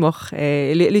אוהבים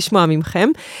לשמוע ממכם.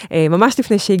 ממש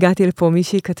לפני שהגעתי לפה,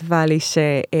 מישהי כתבה לי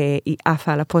שהיא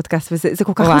עפה על הפודקאסט, וזה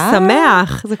כל כך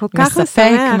משמח, זה כל כך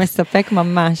משמח. מספק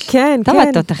ממש. כן, כן. טוב,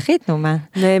 את תותחית, נו מה.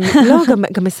 לא,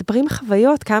 גם מספרים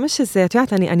חוויות, כמה שזה, את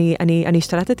יודעת, אני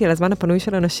השתלטתי על הזמן הפנוי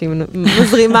של אנשים,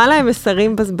 מזרימה להם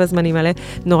מסרים בזמנים האלה,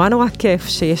 נורא נורא כיף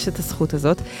שיש את הזכות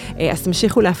הזאת, אז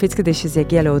תמשיכו להפיץ כדי שזה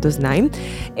יגיע לעוד אוזניים,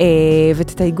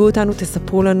 ותתייגו אותנו,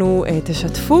 תספרו לנו,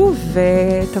 תשתפו,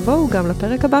 ותבואו גם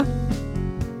לפרק הבא.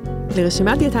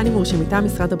 לרשימת דיאטנים מורשים מטעם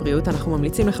משרד הבריאות, אנחנו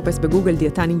ממליצים לחפש בגוגל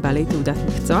דיאטנים בעלי תעודת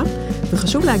מקצוע,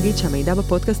 וחשוב להגיד שהמידע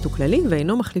בפודקאסט הוא כללי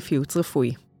ואינו מחליף ייעוץ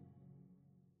רפואי.